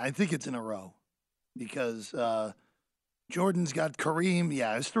right. Yeah, I think it's in a row because Jordan's got Kareem.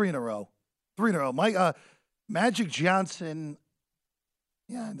 Yeah, it's 3 in a row. 3 in a row. Magic Johnson.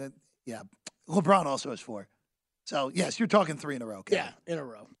 Yeah, LeBron also has 4. So, yes, you're talking 3 in a row. Kevin. Yeah, in a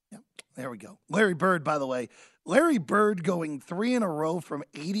row. Yeah, there we go. Larry Bird, by the way. Larry Bird going 3 in a row from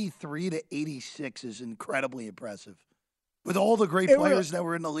 83 to 86 is incredibly impressive. With all the great players that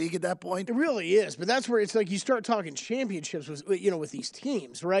were in the league at that point. It really is. But that's where it's like you start talking championships with these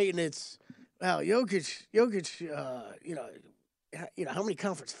teams, right? And it's, Jokic, how many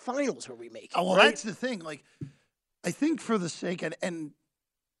conference finals are we making? Oh, well, right? That's the thing. Like, I think for the sake,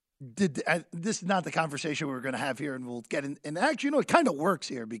 this is not the conversation we're going to have here, and we'll get in. And actually, it kind of works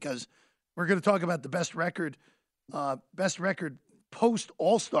here because we're going to talk about the best record post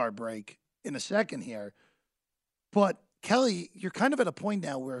All-Star break in a second here. But Kelly, you're kind of at a point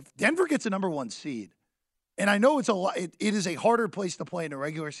now where if Denver gets a number 1 seed, and I know it is a harder place to play in the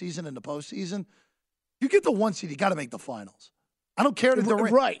regular season and the postseason. You get the 1 seed, you got to make the finals. I don't care that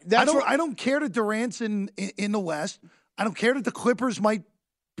Durant. Right. I don't care that Durant's in the West. I don't care that the Clippers might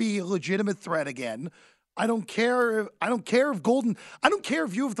be a legitimate threat again. I don't care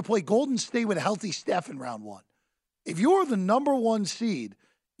if you have to play Golden State with a healthy Steph in round 1. If you're the number 1 seed,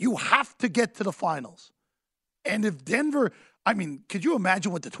 you have to get to the finals. And if Denver, could you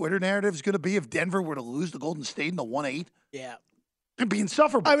imagine what the Twitter narrative is going to be if Denver were to lose to Golden State in the 1-8? Yeah. It'd be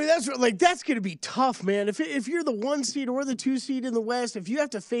insufferable. That's going to be tough, man. If you're the 1 seed or the 2 seed in the West, if you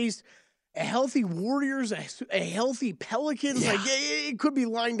have to face a healthy Warriors, a healthy Pelicans, it could be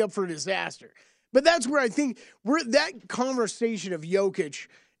lined up for a disaster. But that's where I think that conversation of Jokic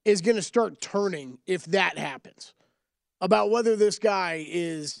is going to start turning if that happens. About whether this guy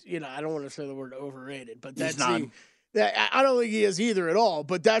is, I don't want to say the word overrated, but that's I don't think he is either at all.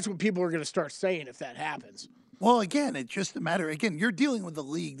 But that's what people are going to start saying if that happens. Well, again, it's just a matter. Again, you're dealing with a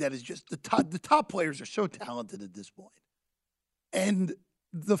league that is just the top players are so talented at this point, and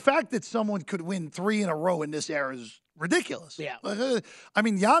the fact that someone could win 3 in a row in this era is ridiculous. Yeah,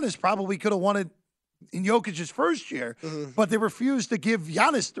 Giannis probably could have won it in Jokic's first year, but they refused to give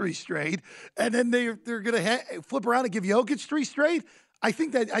Giannis 3 straight, and then they're going to flip around and give Jokic 3 straight. I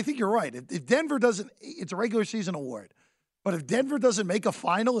think you're right. If Denver doesn't, it's a regular season award, but if Denver doesn't make a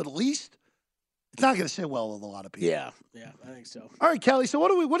final at least, it's not going to sit well with a lot of people. Yeah, I think so. All right, Kelly. So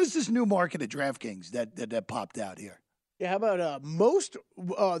what is this new market at DraftKings that popped out here? Yeah, how about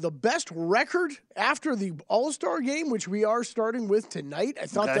the best record after the All-Star game, which we are starting with tonight. I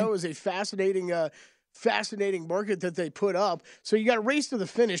thought that was a fascinating market that they put up. So you got a race to the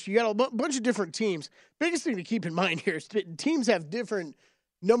finish. You got a bunch of different teams. Biggest thing to keep in mind here is teams have different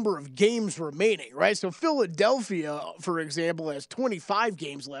number of games remaining, right? So Philadelphia, for example, has 25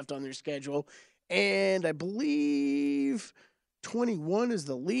 games left on their schedule, and I believe 21 is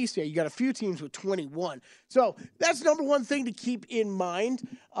the least. Yeah, you got a few teams with 21. So that's number one thing to keep in mind.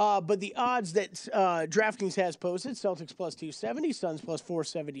 But the odds that DraftKings has posted, Celtics plus 270, Suns plus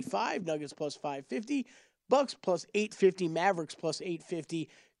 475, Nuggets plus 550, Bucks plus 850, Mavericks plus 850,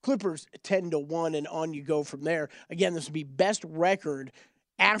 Clippers 10-1, and on you go from there. Again, this would be best record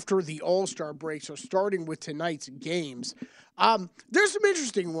after the All-Star break, so starting with tonight's games. There's some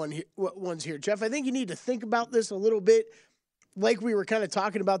interesting ones here, Jeff. I think you need to think about this a little bit. Like we were kind of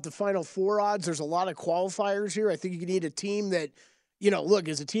talking about the Final Four odds, there's a lot of qualifiers here. I think you need a team that, look,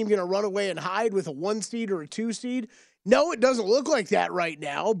 is a team going to run away and hide with a 1 seed or a 2 seed? No, it doesn't look like that right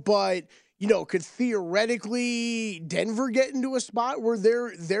now, but, could theoretically Denver get into a spot where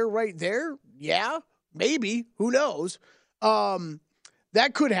they're right there? Yeah, maybe. Who knows?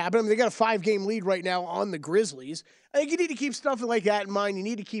 That could happen. I mean, they got a 5-game lead right now on the Grizzlies. I think you need to keep stuff like that in mind. You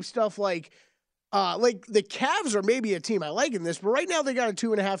need to keep stuff like the Cavs are maybe a team I like in this, but right now they got a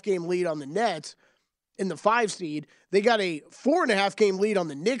 2.5-game lead on the Nets. in the 5 seed. They got a 4.5 game lead on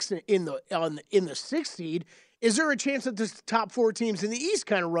the Knicks in the 6 seed. Is there a chance that the top 4 teams in the East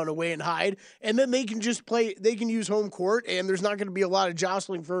kind of run away and hide, and then they can just play, they can use home court, and there's not going to be a lot of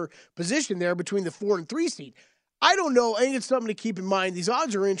jostling for position there between the 4 and 3 seed? I don't know. I think it's something to keep in mind. These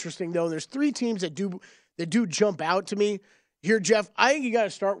odds are interesting, though. There's 3 teams that do jump out to me here, Jeff. I think you got to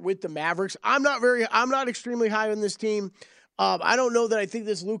start with the Mavericks. I'm not extremely high on this team. I don't know that I think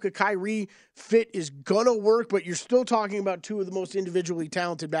this Luka-Kyrie fit is going to work, but you're still talking about 2 of the most individually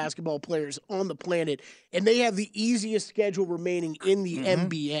talented basketball players on the planet, and they have the easiest schedule remaining in the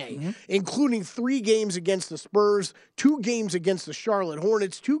NBA, including 3 games against the Spurs, 2 games against the Charlotte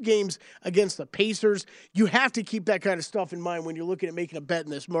Hornets, 2 games against the Pacers. You have to keep that kind of stuff in mind when you're looking at making a bet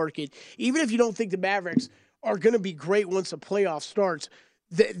in this market. Even if you don't think the Mavericks are going to be great once the playoff starts,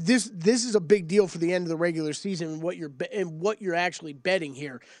 this is a big deal for the end of the regular season and what you're actually betting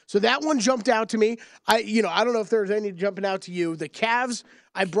here. So that one jumped out to me. I don't know if there's any jumping out to you. The Cavs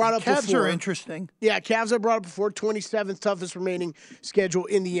I brought up before. Cavs are interesting. Yeah, Cavs I brought up before. 27th toughest remaining schedule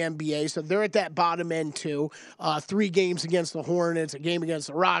in the NBA. So they're at that bottom end too. 3 games against the Hornets, a game against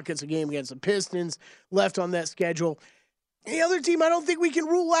the Rockets, a game against the Pistons left on that schedule. The other team I don't think we can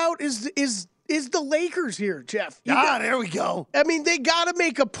rule out is the Lakers here, Jeff. There we go. I mean, they got to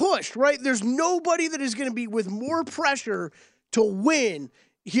make a push, right? There's nobody that is going to be with more pressure to win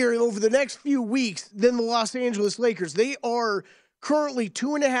here over the next few weeks than the Los Angeles Lakers. They are currently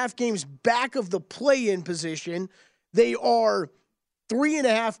 2.5 games back of the play-in position. They are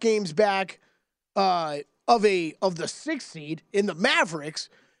 3.5 games back of the 6th seed in the Mavericks.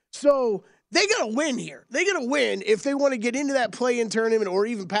 So they got to win here. They got to win if they want to get into that play-in tournament or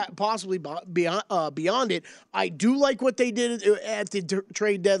even possibly beyond it. I do like what they did at the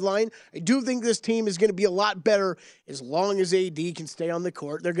trade deadline. I do think this team is going to be a lot better as long as AD can stay on the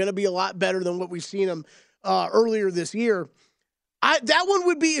court. They're going to be a lot better than what we've seen them earlier this year. That one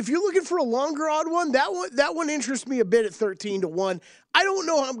would be, if you're looking for a longer odd one, that one interests me a bit at 13-1. I don't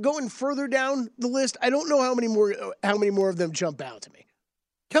know. I'm going further down the list. I don't know how many more of them jump out to me.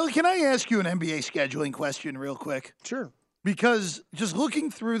 Kelly, can I ask you an NBA scheduling question real quick? Sure. Because just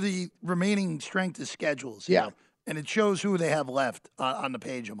looking through the remaining strength of schedules here, and it shows who they have left on the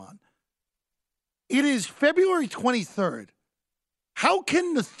page I'm on. It is February 23rd. How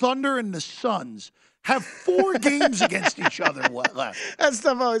can the Thunder and the Suns have 4 games against each other left? That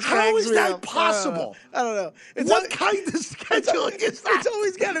stuff always cracks me up. How is that possible? I don't know. What kind of scheduling is that? It's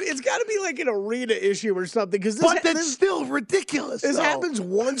always got to be like an arena issue or something. But that's still ridiculous. This happens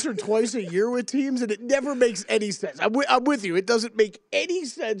once or twice a year with teams, and it never makes any sense. I'm with you. It doesn't make any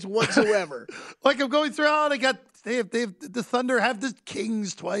sense whatsoever. Like I'm going through, they have the Thunder have the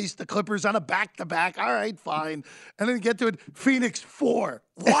Kings twice, the Clippers on a back-to-back. All right, fine. And then get to it, Phoenix 4.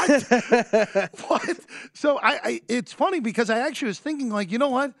 What? What? So it's funny because I actually was thinking, like, you know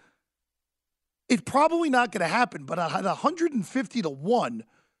what? It's probably not going to happen, but at 150-1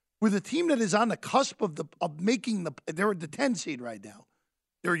 with a team that is on the cusp of making they're the 10 seed right now.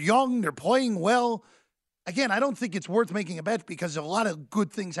 They're young, they're playing well. Again, I don't think it's worth making a bet because a lot of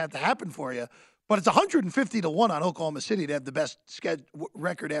good things have to happen for you. But it's 150-1 on Oklahoma City to have the best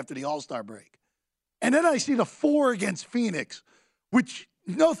record after the All-Star break. And then I see the 4 against Phoenix, which,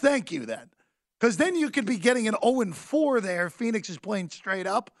 no thank you then. Because then you could be getting an 0-4 there. Phoenix is playing straight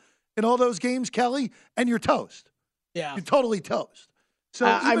up in all those games, Kelly, and you're toast. Yeah. You're totally toast. So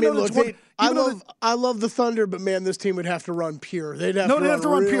I love the Thunder, but, man, this team would have to run pure. They'd have to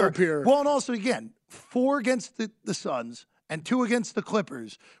run pure. Well, and also, again, 4 against the Suns and 2 against the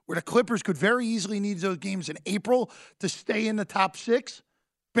Clippers, where the Clippers could very easily need those games in April to stay in the top 6.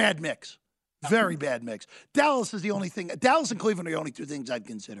 Bad mix. Very bad mix. Dallas is the only thing. Dallas and Cleveland are the only 2 things I'd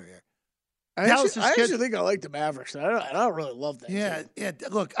consider here. I actually think I like the Mavericks. I don't really love that team. Yeah.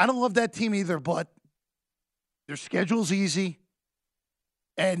 Look, I don't love that team either, but their schedule's easy.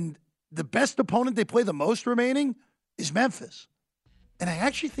 And the best opponent they play the most remaining is Memphis. And I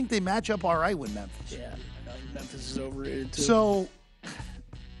actually think they match up all right with Memphis. Yeah. Memphis is overrated, too. So,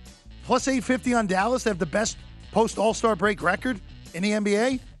 plus 850 on Dallas. They have the best post-All-Star break record in the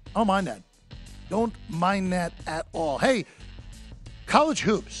NBA. I don't mind that. Don't mind that at all. Hey, college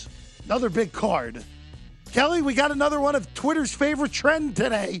hoops. Another big card. Kelly, we got another one of Twitter's favorite trend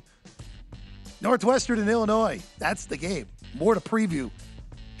today. Northwestern and Illinois. That's the game. More to preview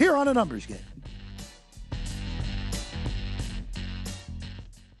here on A Numbers Game.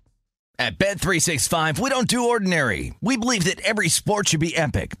 At Bet365, we don't do ordinary. We believe that every sport should be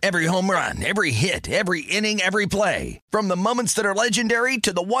epic. Every home run, every hit, every inning, every play. From the moments that are legendary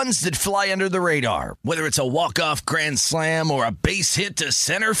to the ones that fly under the radar. Whether it's a walk-off grand slam or a base hit to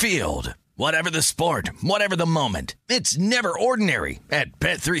center field. Whatever the sport, whatever the moment, it's never ordinary at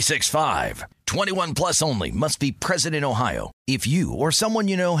Bet365. 21 plus only. Must be present in Ohio. If you or someone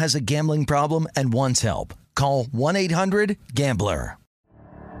you know has a gambling problem and wants help, call 1-800-GAMBLER.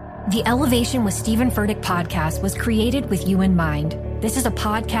 The Elevation with Stephen Furtick podcast was created with you in mind. This is a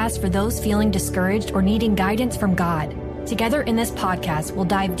podcast for those feeling discouraged or needing guidance from God. Together in this podcast, we'll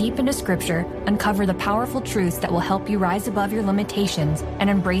dive deep into Scripture, uncover the powerful truths that will help you rise above your limitations and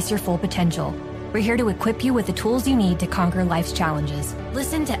embrace your full potential. We're here to equip you with the tools you need to conquer life's challenges.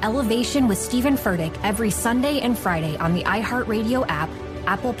 Listen to Elevation with Stephen Furtick every Sunday and Friday on the iHeartRadio app,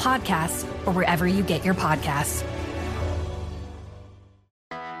 Apple Podcasts, or wherever you get your podcasts.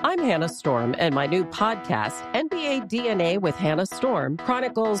 I'm Hannah Storm, and my new podcast, NBA DNA with Hannah Storm,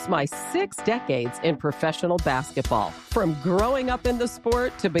 chronicles my 6 decades in professional basketball. From growing up in the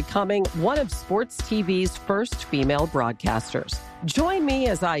sport to becoming one of sports TV's first female broadcasters. Join me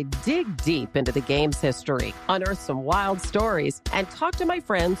as I dig deep into the game's history, unearth some wild stories, and talk to my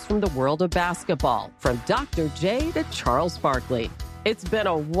friends from the world of basketball, from Dr. J to Charles Barkley. It's been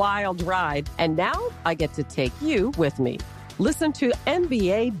a wild ride, and now I get to take you with me. Listen to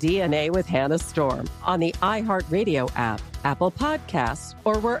NBA DNA with Hannah Storm on the iHeartRadio app, Apple Podcasts,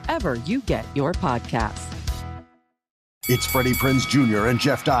 or wherever you get your podcasts. It's Freddie Prinze Jr. and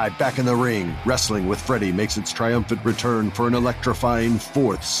Jeff Dye back in the ring. Wrestling with Freddie makes its triumphant return for an electrifying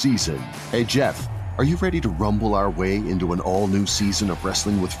 4th season. Hey, Jeff, are you ready to rumble our way into an all-new season of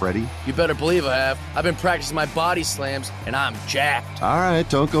Wrestling with Freddie? You better believe I have. I've been practicing my body slams, and I'm jacked. All right,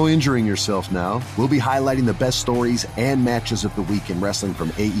 don't go injuring yourself now. We'll be highlighting the best stories and matches of the week in wrestling from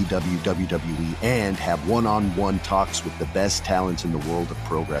AEW, WWE, and have one-on-one talks with the best talents in the world of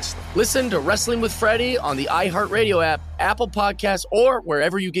pro wrestling. Listen to Wrestling with Freddie on the iHeartRadio app, Apple Podcasts, or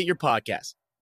wherever you get your podcasts.